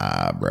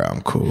 Nah, bro,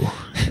 I'm cool.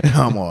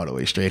 I'm all the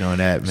way straight on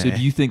that, man. So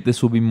do you think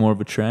this will be more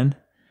of a trend?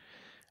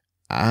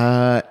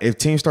 If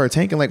teams start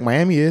tanking like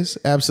Miami is,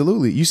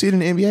 absolutely. You see it in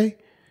the NBA?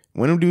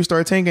 When them dudes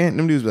start tanking,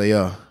 them dudes be like,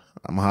 yo,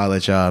 I'm gonna holler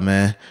at y'all,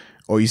 man.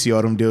 Or you see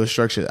all them deals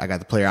structured, I got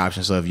the player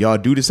option. So if y'all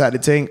do decide to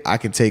tank, I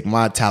can take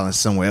my talent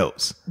somewhere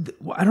else.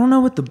 I don't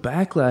know what the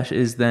backlash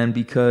is then,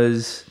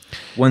 because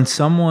when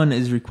someone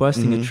is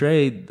requesting a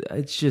trade,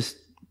 it's just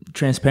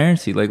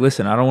transparency. Like,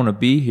 listen, I don't want to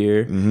be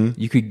here.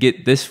 You could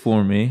get this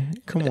for me.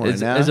 Come on,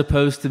 as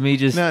opposed to me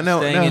just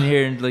staying in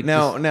here and like.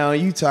 Now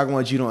you talking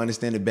about you don't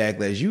understand the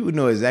backlash. You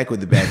know exactly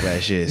what the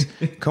backlash is.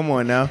 Come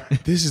on now,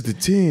 this is the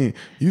team.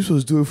 You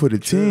supposed to do it for the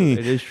team.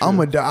 It is true.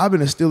 I've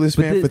been a Steelers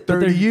fan for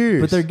 30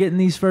 years. But they're getting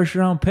these first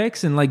round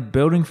picks and like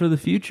building for the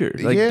future.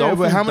 Like, yeah,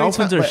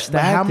 Dolphins are stacked.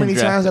 But how many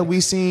times have we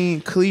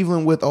seen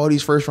Cleveland with all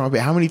these first round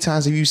picks? How many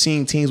times have you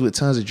seen teams with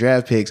tons of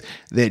draft picks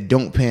that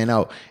don't pan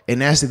out?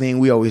 And that's the thing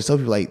we always tell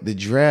people, like, the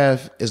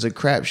draft is a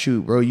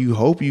crapshoot, bro. You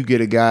hope you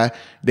get a guy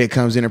that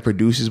comes in and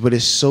produces, but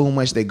it's so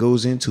much that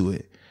goes into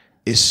it.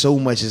 It's so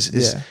much.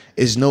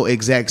 It's no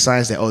exact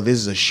science that, oh, this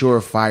is a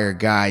surefire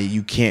guy.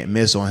 You can't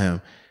miss on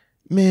him.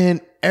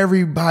 Man,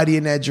 everybody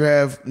in that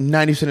draft,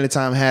 90% of the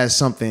time, has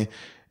something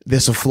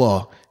that's a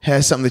flaw.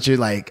 Has something that you're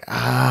like,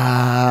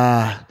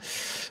 I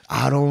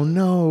don't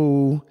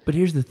know. But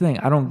here's the thing.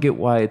 I don't get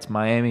why it's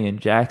Miami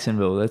and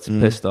Jacksonville that's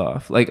pissed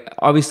off. Like,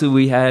 obviously,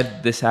 we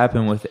had this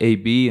happen with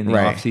AB in the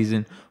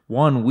offseason.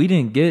 One, we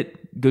didn't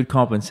get good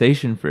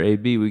compensation for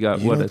AB. We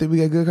got don't think we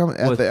got good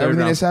compensation after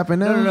everything that's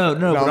happened now?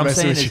 No. What I'm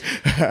saying is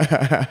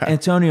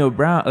Antonio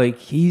Brown, like,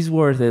 he's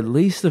worth at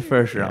least the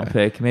first round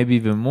pick, maybe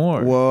even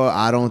more. Well,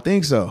 I don't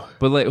think so.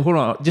 But, like, hold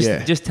on.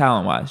 Just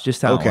talent-wise.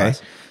 Okay.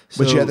 So,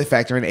 but you have to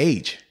factor in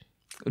age.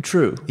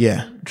 True.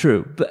 Yeah.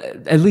 True.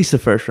 But at least the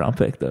first round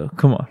pick, though.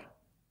 Come on.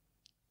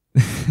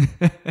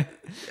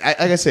 Like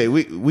I said,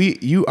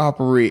 you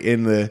operate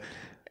in the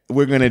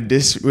we're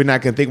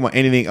not gonna think about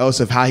anything else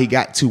of how he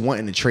got to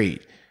wanting to trade.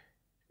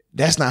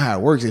 That's not how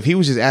it works. If he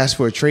was just asked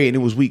for a trade and it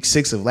was week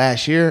 6 of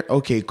last year,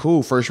 okay,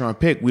 cool, first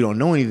round pick. We don't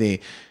know anything.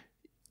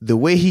 The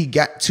way he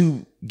got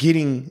to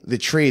getting the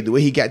trade, the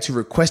way he got to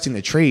requesting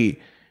the trade,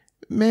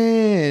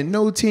 man,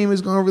 no team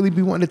is gonna really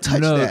be wanting to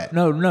touch that.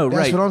 No, That's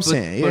right. what I'm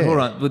saying. But hold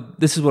on. But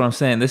this is what I'm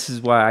saying. This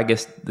is why I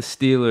guess the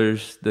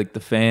Steelers, like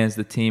the fans,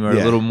 the team, are a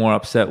little more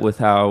upset with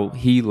how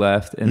he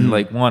left. And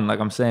like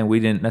I'm saying, we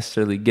didn't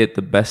necessarily get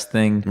the best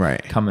thing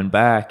coming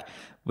back.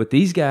 But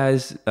these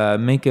guys,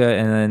 Minkah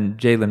and then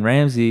Jalen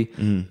Ramsey,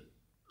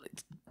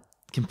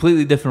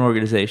 completely different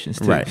organizations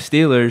too. Right.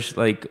 Steelers,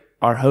 like,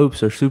 our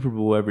hopes are Super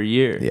Bowl every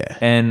year. Yeah.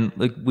 And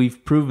like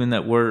we've proven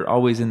that we're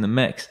always in the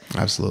mix.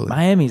 Absolutely.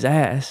 Miami's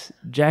ass.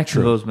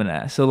 Jacksonville's been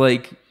ass. So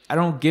like I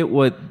don't get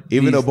what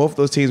even though both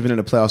those teams been in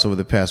the playoffs over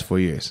the past 4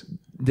 years.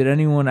 Did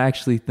anyone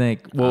actually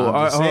think? Well,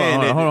 hold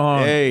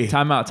on. Hey.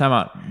 Time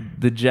out.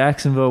 The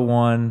Jacksonville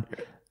one,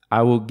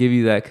 I will give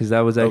you that because that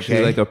was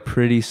actually like a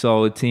pretty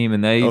solid team,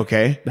 and they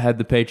had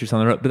the Patriots on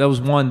the road. But that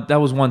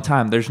was one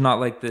time. There's not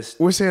like this.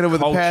 We're saying over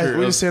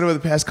the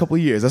past couple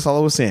of years. That's all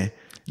I was saying.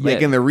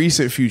 Like in the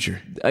recent future.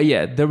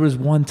 There was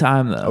one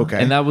time though,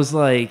 and that was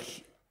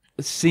like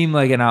it seemed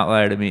like an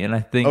outlier to me. And I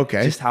think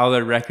just how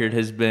their record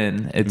has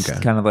been, it's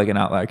kind of like an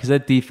outlier because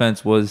that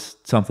defense was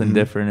something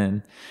different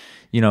and.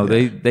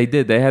 They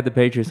had the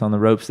Patriots on the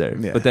ropes there,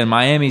 but then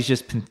Miami's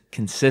just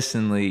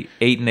consistently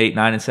 8-8,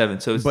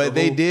 9-7. So,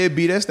 they did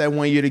beat us that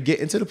 1 year to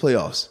get into the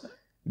playoffs.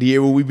 The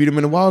year where we beat them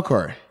in the wild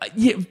card.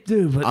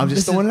 Dude. But I'm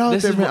just throwing it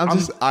out there, man.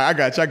 I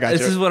got you.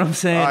 This is what I'm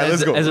saying. Right,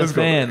 as a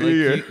fan,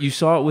 like, you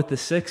saw it with the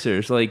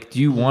Sixers. Like,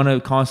 do you want to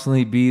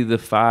constantly be the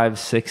 5,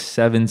 6,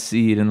 7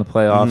 seed in the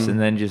playoffs,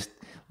 and then just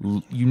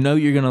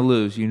you're gonna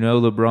lose? You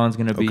know LeBron's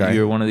gonna beat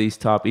you, or one of these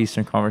top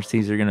Eastern Conference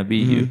teams are gonna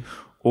beat you,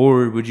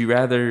 or would you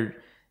rather?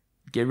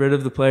 Get rid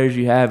of the players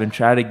you have and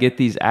try to get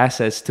these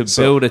assets to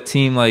build a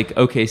team like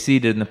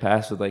OKC did in the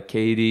past with like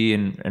KD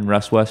and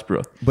Russ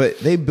Westbrook. But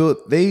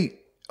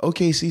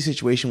OKC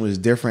situation was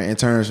different in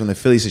terms from the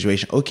Philly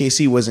situation.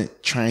 OKC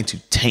wasn't trying to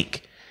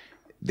tank.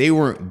 They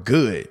weren't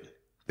good.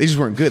 They just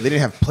weren't good. They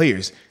didn't have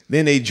players.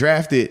 Then they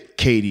drafted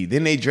KD.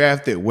 Then they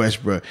drafted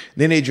Westbrook.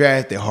 Then they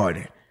drafted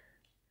Harden.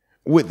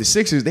 With the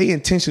Sixers, they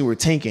intentionally were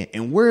tanking.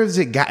 And where has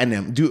it gotten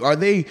them? Are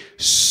they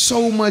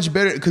so much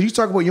better? Because you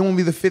talk about you want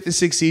to be the 5th and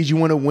 6th seed, you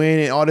want to win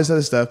and all this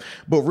other stuff.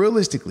 But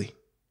realistically,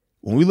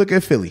 when we look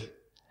at Philly.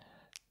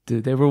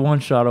 Dude, they were one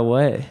shot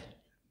away.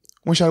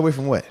 One shot away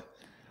from what?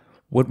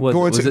 What was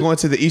going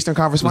to the Eastern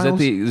Conference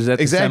Finals? Was that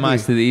the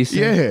semis to the Eastern?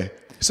 Yeah.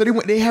 So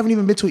they haven't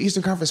even been to an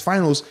Eastern Conference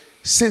Finals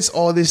since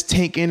all this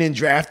tanking and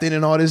drafting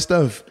and all this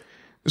stuff.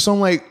 So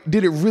I'm like,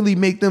 did it really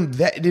make them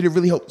that? Did it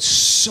really help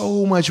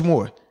so much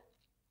more?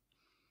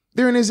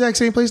 They're in the exact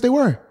same place they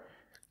were.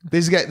 They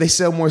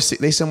sell more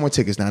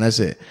tickets now. That's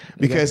it.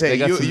 Because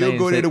you'll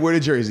go there to wear the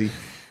jersey,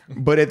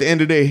 but at the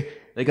end of the day,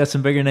 they got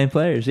some bigger name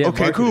players. Yeah.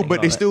 Okay, cool.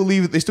 But they still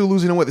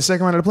losing in the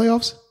second round of the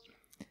playoffs.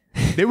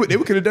 They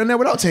could have done that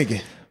without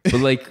tanking.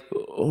 But like,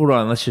 hold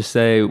on. Let's just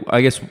say,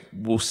 I guess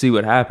we'll see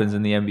what happens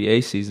in the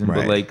NBA season. Right.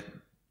 But like,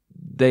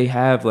 they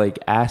have like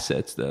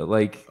assets though.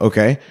 Like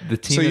the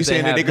team. So you're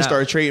saying that they can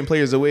start trading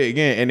players away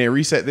again and then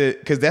reset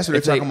because that's what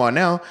they're talking about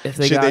now.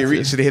 Should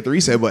they hit the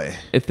reset button?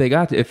 If they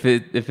got to, if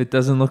it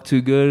doesn't look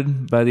too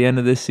good by the end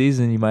of this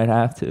season, you might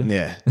have to.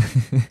 Yeah.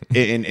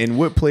 and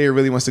what player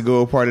really wants to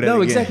go a part of that?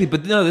 No, exactly.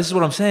 But no, this is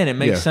what I'm saying. It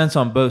makes sense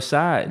on both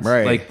sides.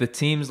 Right. Like the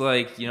team's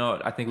like,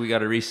 I think we got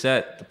to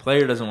reset. The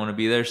player doesn't want to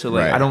be there, so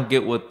like I don't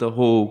get what the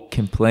whole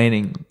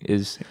complaining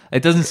is.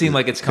 It doesn't seem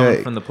like it's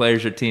coming from the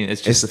players or team.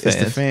 It's just the fans.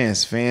 It's the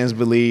fans. Fans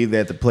believe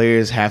that the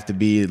players have to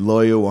be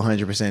loyal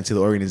 100% to the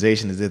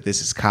organization as if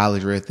this is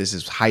college or if this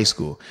is high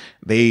school.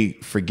 They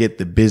forget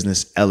the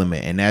business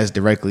element, and that's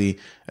directly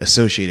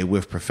associated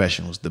with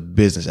professionals, the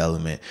business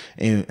element.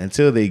 And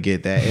until they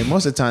get that, and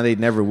most of the time they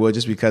never will,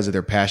 just because of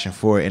their passion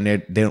for it, and they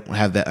don't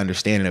have that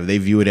understanding of it. They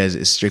view it as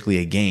it's strictly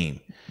a game.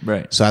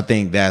 Right. So I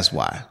think that's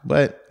why.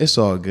 But it's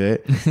all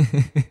good.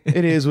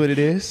 It is what it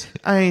is.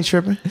 I ain't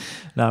tripping.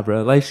 Nah,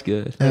 bro. Life's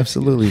good.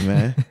 Absolutely,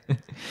 man.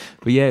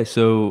 But yeah,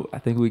 so I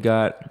think we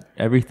got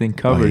everything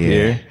covered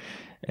here.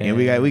 And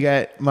we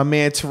got my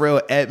man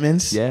Terrell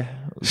Edmunds. Yeah.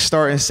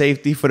 Starting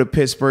safety for the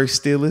Pittsburgh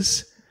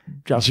Steelers.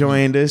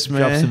 Joined us,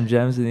 man. Dropped some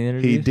gems in the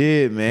interview. He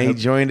did, man. He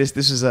joined us.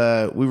 This was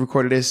we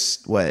recorded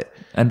this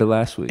end of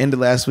last week. End of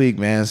last week,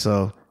 man.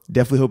 So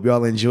definitely hope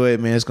y'all enjoy it,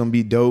 man. It's gonna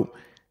be dope.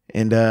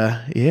 And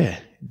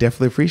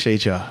definitely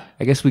appreciate y'all.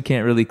 I guess we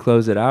can't really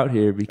close it out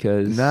here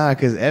because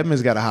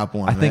Edmunds got to hop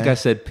on. I think I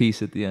said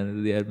peace at the end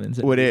of the Edmunds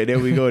interview. Well, there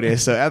we go there.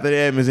 So after the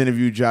Edmunds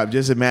interview dropped,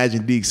 just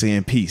imagine Deke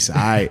saying peace. All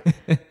right.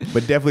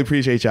 But definitely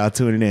appreciate y'all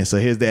tuning in. So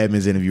here's the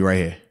Edmunds interview right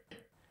here.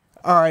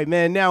 All right,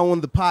 man. Now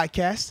on the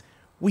podcast,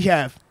 we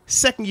have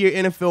second-year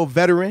NFL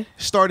veteran,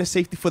 starting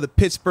safety for the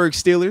Pittsburgh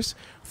Steelers,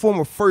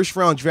 former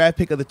first-round draft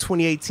pick of the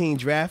 2018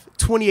 draft,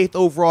 28th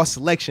overall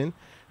selection,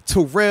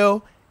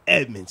 Terrell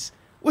Edmunds.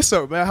 What's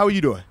up, man? How are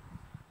you doing?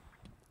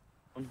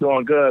 I'm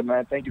doing good,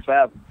 man. Thank you for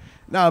having me.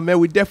 Nah, man,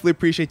 we definitely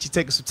appreciate you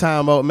taking some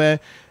time out, man.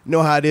 You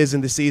know how it is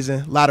in the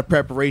season. A lot of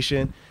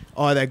preparation,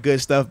 all that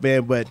good stuff,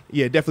 man. But,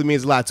 yeah, it definitely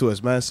means a lot to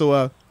us, man.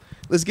 So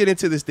let's get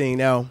into this thing.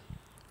 Now,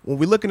 when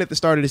we're looking at the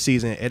start of the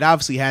season, it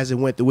obviously hasn't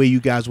went the way you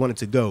guys wanted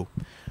to go.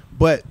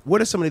 But what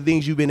are some of the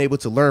things you've been able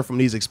to learn from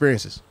these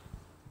experiences?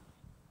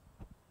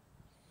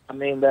 I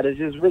mean, that it's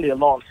just really a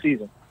long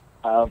season.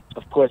 Of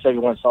course,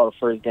 everyone saw the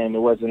first game. It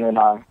wasn't in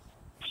our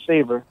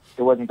favor.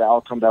 It wasn't the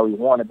outcome that we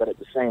wanted, but at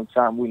the same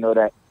time, we know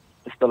that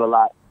there's still a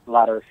lot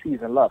of the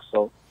season left.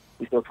 So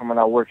we still coming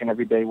out working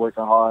every day,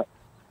 working hard,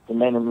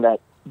 remaining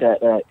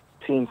that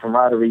team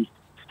camaraderie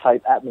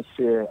type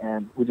atmosphere,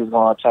 and we're just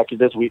going to attack it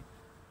this week.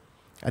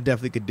 I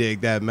definitely could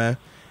dig that, man.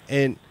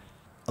 And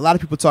a lot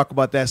of people talk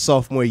about that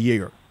sophomore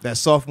year, that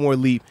sophomore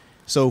leap.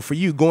 So for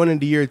you going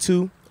into year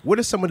 2, what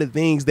are some of the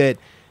things that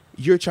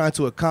you're trying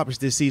to accomplish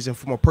this season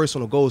from a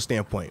personal goal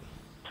standpoint?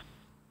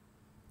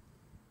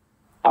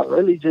 I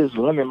really just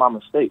limit my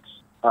mistakes.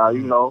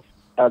 You know,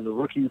 as a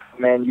rookie,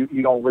 man, you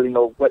don't really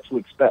know what to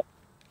expect.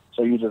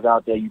 So you just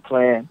out there, you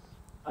playing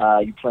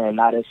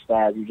not as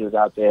fast. You just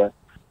out there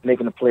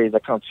making the plays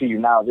that come to you.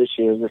 Now this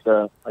year is just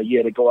a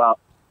year to go out,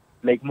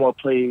 make more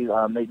plays,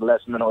 make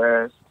less mental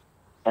errors,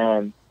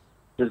 and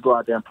just go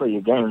out there and play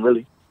your game,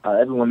 really.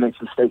 Everyone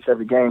makes mistakes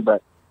every game,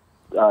 but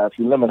if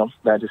you limit them,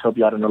 that just help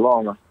you out in the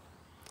long run.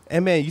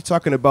 And, man, you're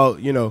talking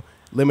about, you know,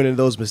 limiting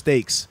those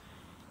mistakes.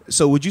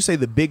 So would you say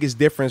the biggest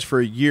difference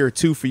for year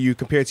 2 for you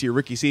compared to your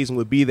rookie season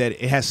would be that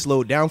it has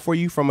slowed down for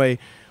you from a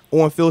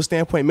on-field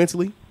standpoint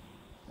mentally?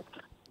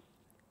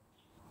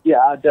 Yeah,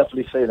 I'd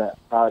definitely say that.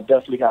 I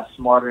definitely got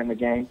smarter in the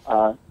game,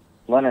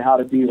 learning how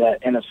to be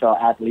that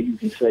NFL athlete, you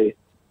can say,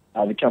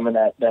 becoming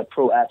that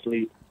pro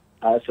athlete.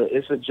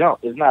 It's a jump.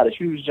 It's not a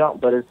huge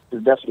jump, but it's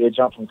definitely a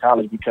jump from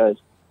college because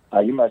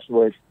you mess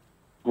with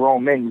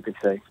grown men, you could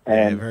say.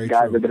 And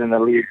guys have been in the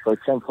league for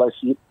 10 plus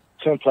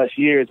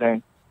years,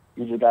 and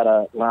you just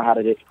gotta learn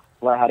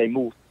how they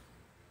move.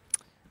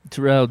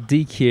 Terrell,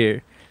 Deke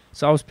here.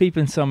 So I was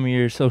peeping some of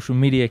your social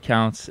media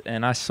accounts,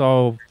 and I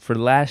saw for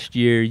last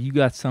year you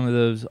got some of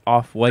those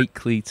off-white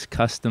cleats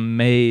custom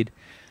made.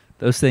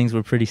 Those things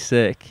were pretty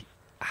sick.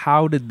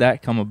 How did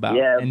that come about?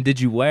 Yeah. And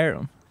did you wear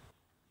them?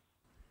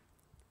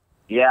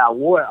 Yeah, I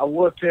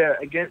wore a pair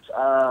against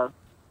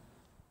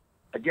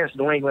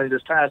New England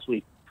this past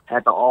week.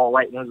 Had the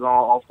all-white ones on,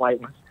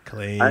 off-white ones.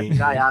 Clean.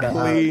 Clean.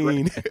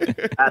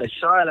 Out of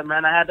Charlotte,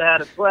 man. I had to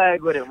have a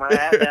swag with it, man. I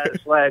had to have a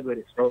swag with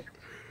it. So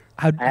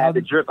I had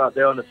to drip out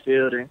there on the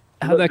field. And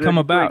how'd that come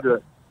about?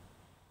 Good.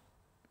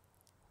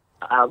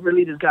 I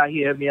really just got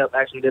hit me up,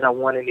 actually, that I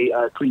wanted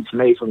the cleats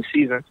made for the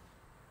season.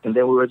 And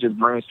then we were just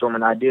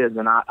brainstorming ideas,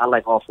 and I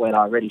like off-white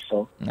already.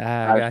 So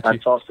I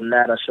tossed him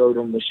that. I showed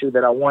him the shoe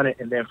that I wanted,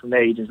 and then from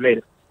there he just made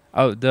it.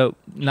 Oh, dope.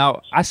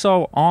 Now, I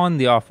saw on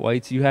the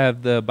off-whites you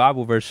have the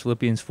Bible verse,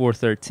 Philippians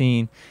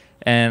 4:13,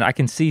 and I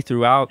can see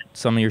throughout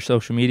some of your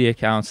social media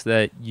accounts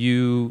that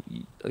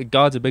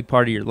God's a big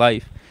part of your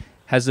life.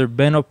 Has there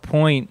been a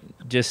point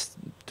just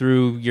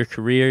through your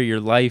career,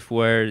 your life,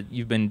 where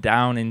you've been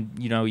down and,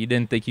 you know, you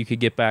didn't think you could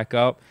get back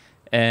up,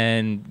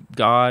 and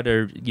God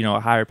or, you know,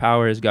 a higher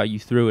power has got you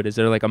through it? Is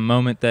there like a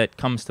moment that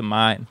comes to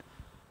mind?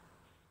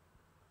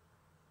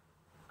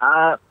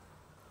 A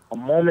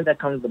moment that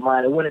comes to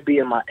mind, it wouldn't be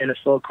in my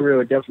NFL career, it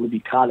would definitely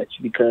be college,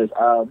 because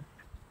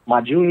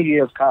my junior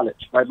year of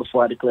college, right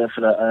before I declared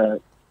for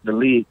the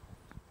league,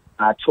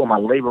 I tore my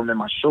labrum in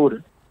my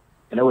shoulder,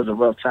 and it was a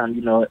rough time.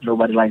 You know,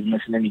 nobody likes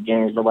missing any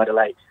games. Nobody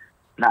likes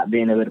not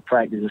being able to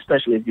practice,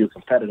 especially if you're a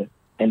competitor.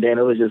 And then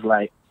it was just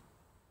like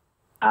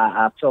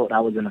I felt I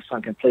was in a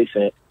sunken place.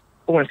 I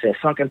wouldn't say a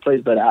sunken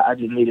place, but I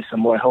just needed some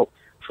more help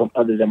from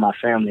others than my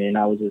family, and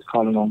I was just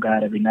calling on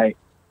God every night.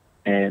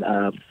 And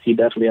he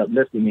definitely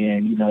uplifted me,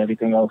 and, you know,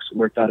 everything else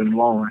worked out in the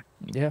long run.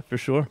 Yeah, for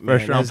sure. Man,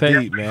 First round that's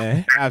pick. deep,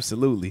 man.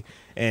 Absolutely.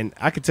 And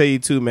I can tell you,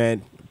 too,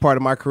 man, part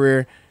of my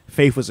career,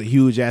 faith was a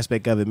huge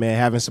aspect of it, man.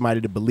 Having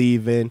somebody to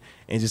believe in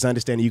and just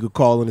understanding you could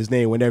call on his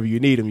name whenever you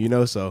need him, you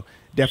know? So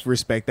definitely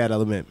respect that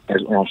element.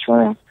 That's what I'm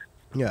saying.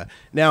 Yeah.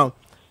 Now,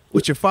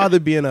 with your father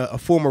being a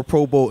former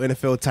Pro Bowl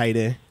NFL tight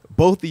end,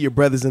 both of your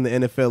brothers in the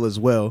NFL as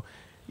well,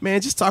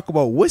 man, just talk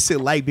about what's it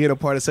like being a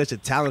part of such a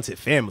talented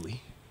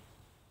family.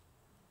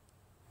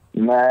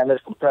 Man,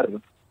 it's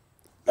competitive.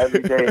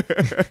 Every day,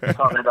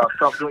 talking about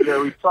something.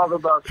 Yeah, we talk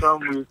about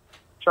something. We're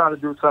trying to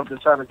do something,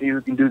 trying to see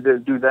who can do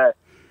this, do that.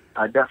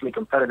 Definitely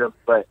competitive,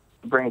 but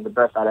it brings the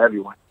best out of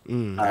everyone.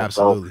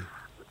 Absolutely. So,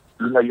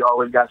 you know, you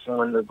always got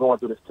someone that's going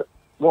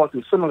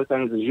through similar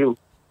things as you.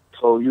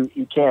 So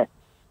you can't.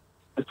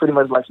 It's pretty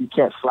much like you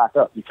can't slack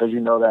up, because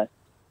you know that.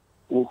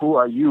 Well, who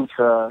are you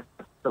to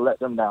let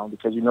them down,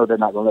 because you know they're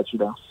not going to let you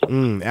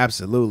down.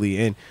 Absolutely.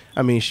 And,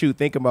 I mean, shoot,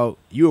 think about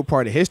you were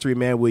part of history,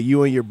 man, with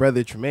you and your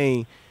brother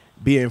Tremaine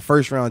being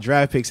first-round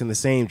draft picks in the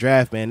same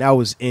draft, man. That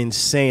was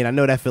insane. I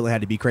know that feeling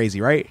had to be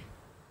crazy, right?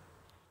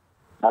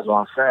 That's what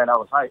I'm saying. That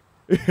was hype.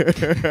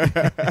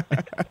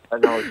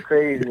 That was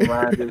crazy,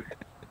 man.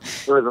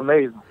 It was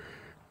amazing.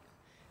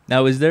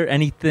 Now, is there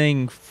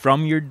anything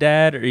from your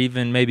dad, or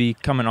even maybe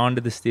coming on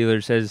to the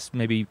Steelers, has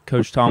maybe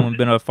Coach Tomlin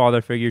been a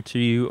father figure to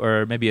you,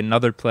 or maybe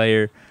another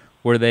player,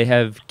 where they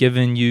have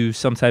given you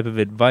some type of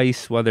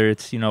advice, whether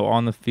it's, you know,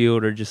 on the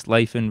field or just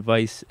life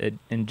advice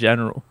in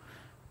general?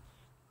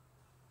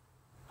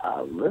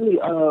 Really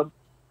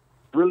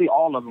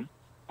all of them.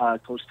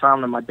 Coach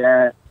Tomlin, my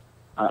dad,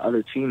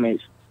 other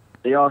teammates,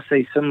 they all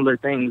say similar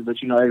things,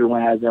 but, you know,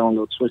 everyone has their own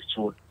little twist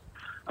to it.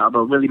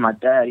 But really, my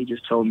dad, he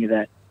just told me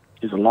that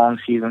it's a long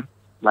season.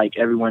 Like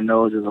everyone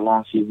knows, it's a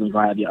long season. You're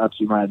going to have your ups,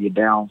 you're going to have your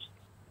downs.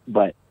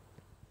 But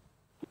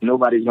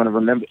nobody's going to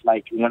remember.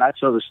 Like, when I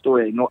tell the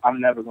story,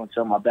 I'm never going to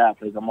tell my bad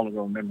plays. I'm only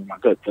going to remember my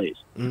good plays.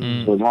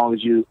 So as long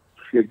as you're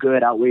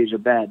good outweighs your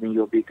bad, then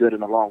you'll be good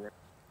in the long run.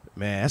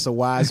 Man, that's a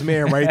wise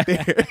man right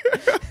there.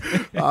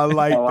 I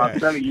like that. I'm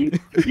telling you,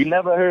 you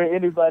never heard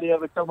anybody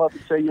ever come up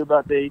and tell you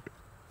about their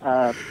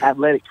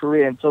athletic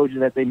career and told you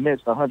that they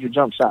missed 100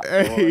 jump shots.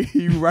 Hey,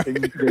 you right.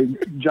 They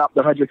dropped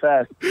 100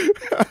 passes.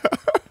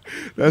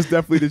 That's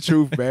definitely the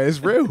truth, man. It's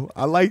real.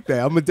 I like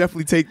that. I'm going to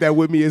definitely take that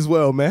with me as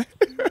well, man.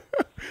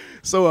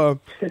 So,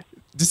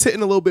 just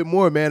hitting a little bit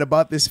more, man,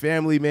 about this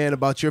family, man,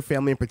 about your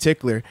family in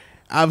particular.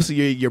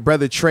 Obviously, your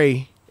brother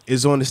Trey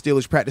is on the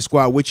Steelers practice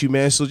squad with you,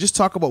 man. So just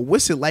talk about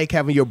what's it like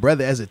having your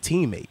brother as a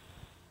teammate.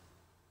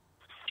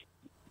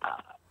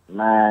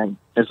 Man,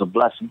 it's a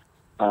blessing.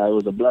 It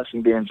was a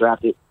blessing being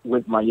drafted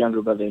with my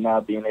younger brother, and now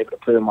being able to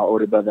play with my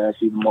older brother,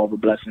 that's even more of a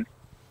blessing.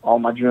 All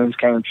my dreams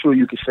came true,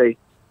 you could say,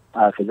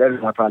 because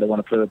everyone probably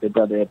want to play with their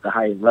brother at the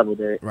highest level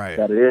that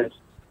it is.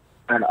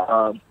 And,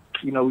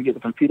 we get to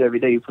compete every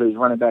day. He plays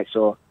running back,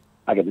 so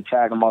I get to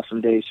tag him on some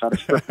days, try to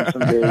strip him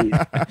some days.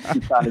 He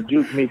trying to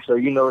juke me, so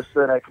it's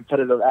still that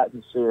competitive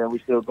atmosphere, and we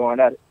still going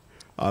at it.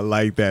 I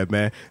like that,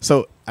 man.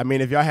 So, I mean,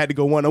 if y'all had to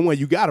go one-on-one,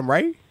 you got him,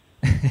 right?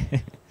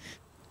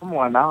 Come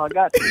on now, I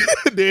got you.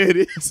 There it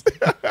is.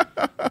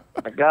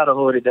 I got to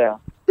hold it down.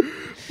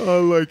 I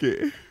like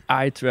it. All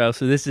right, Terrell,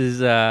 so this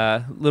is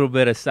a little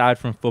bit aside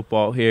from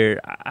football here.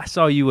 I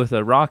saw you with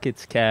a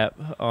Rockets cap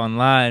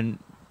online.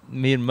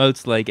 Me and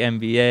Moats like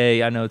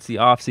NBA. I know it's the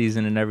off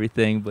season and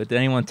everything, but did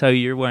anyone tell you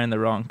you're wearing the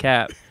wrong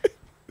cap?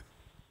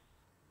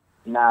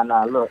 Nah,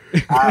 look,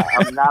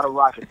 I'm not a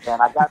Rockets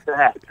fan. I got the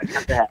hat.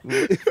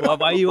 Well,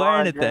 why are you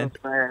wearing it then?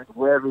 Fan,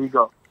 wherever you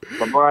go.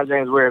 LeBron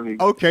James, wherever you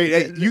go. Okay,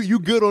 hey, you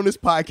good on this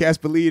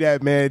podcast, believe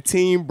that, man.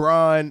 Team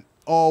Bron,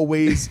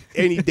 always,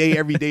 any day,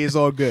 every day is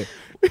all good.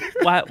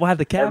 Why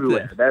the cap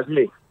everywhere. then? That's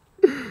me.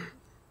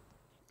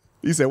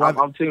 You said why?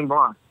 I'm Team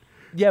Bron.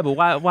 Yeah, but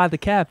why the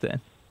cap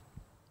then?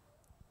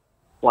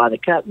 Why the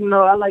cap?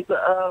 I like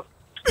the.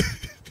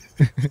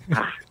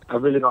 I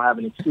really don't have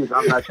an excuse.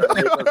 I'm not trying to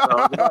make up something.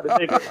 I'm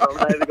not even going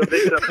to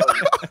make it up.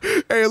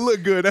 Hey, it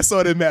look good. That's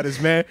all that matters,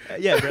 man.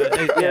 Yeah, bro.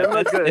 Yeah, it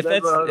look good.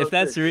 If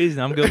that's the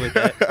reason, I'm good with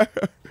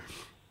that.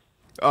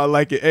 I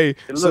like it. Hey,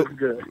 it looks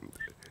good.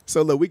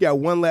 So, look, we got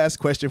one last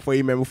question for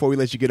you, man, before we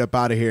let you get up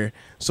out of here.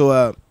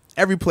 So,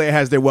 every player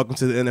has their welcome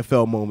to the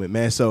NFL moment,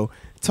 man. So,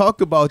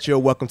 talk about your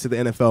welcome to the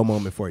NFL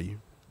moment for you.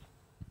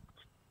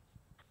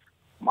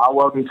 My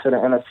welcome to the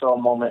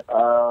NFL moment,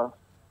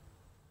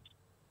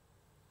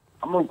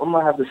 I'm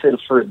gonna have to say the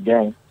first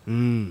game.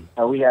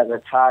 We had a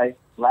tie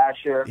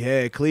last year.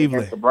 Yeah,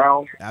 Cleveland. Against the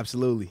Browns.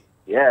 Absolutely.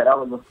 Yeah, that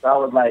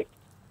was like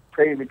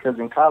crazy because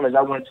in college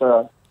I went to,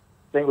 I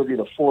think it was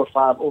either 4 or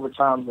 5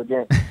 overtimes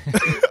against.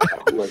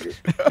 Who was it?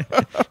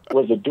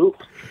 Was it Duke?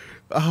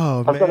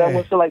 Oh man! I thought I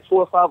went to like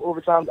 4 or 5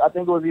 overtimes. I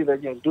think it was either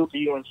against Duke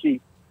or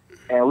UNC,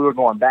 and we were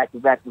going back to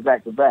back to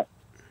back to back.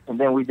 And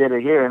then we did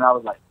it here, and I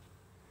was like,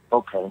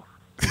 okay,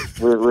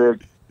 we're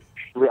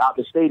out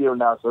the stadium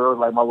now, so it was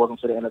like my welcome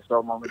to the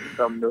NFL moment,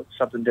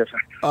 something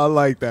different. I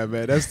like that,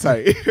 man. That's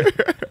tight.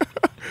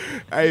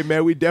 Hey,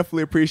 man, we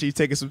definitely appreciate you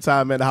taking some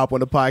time, man, to hop on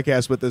the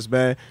podcast with us,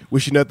 man.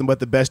 Wish you nothing but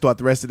the best throughout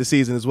the rest of the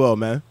season as well,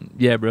 man.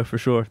 Yeah, bro, for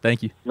sure.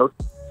 Thank you. No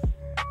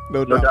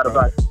doubt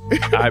about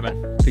it. All right,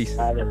 man. Peace.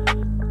 All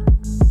right.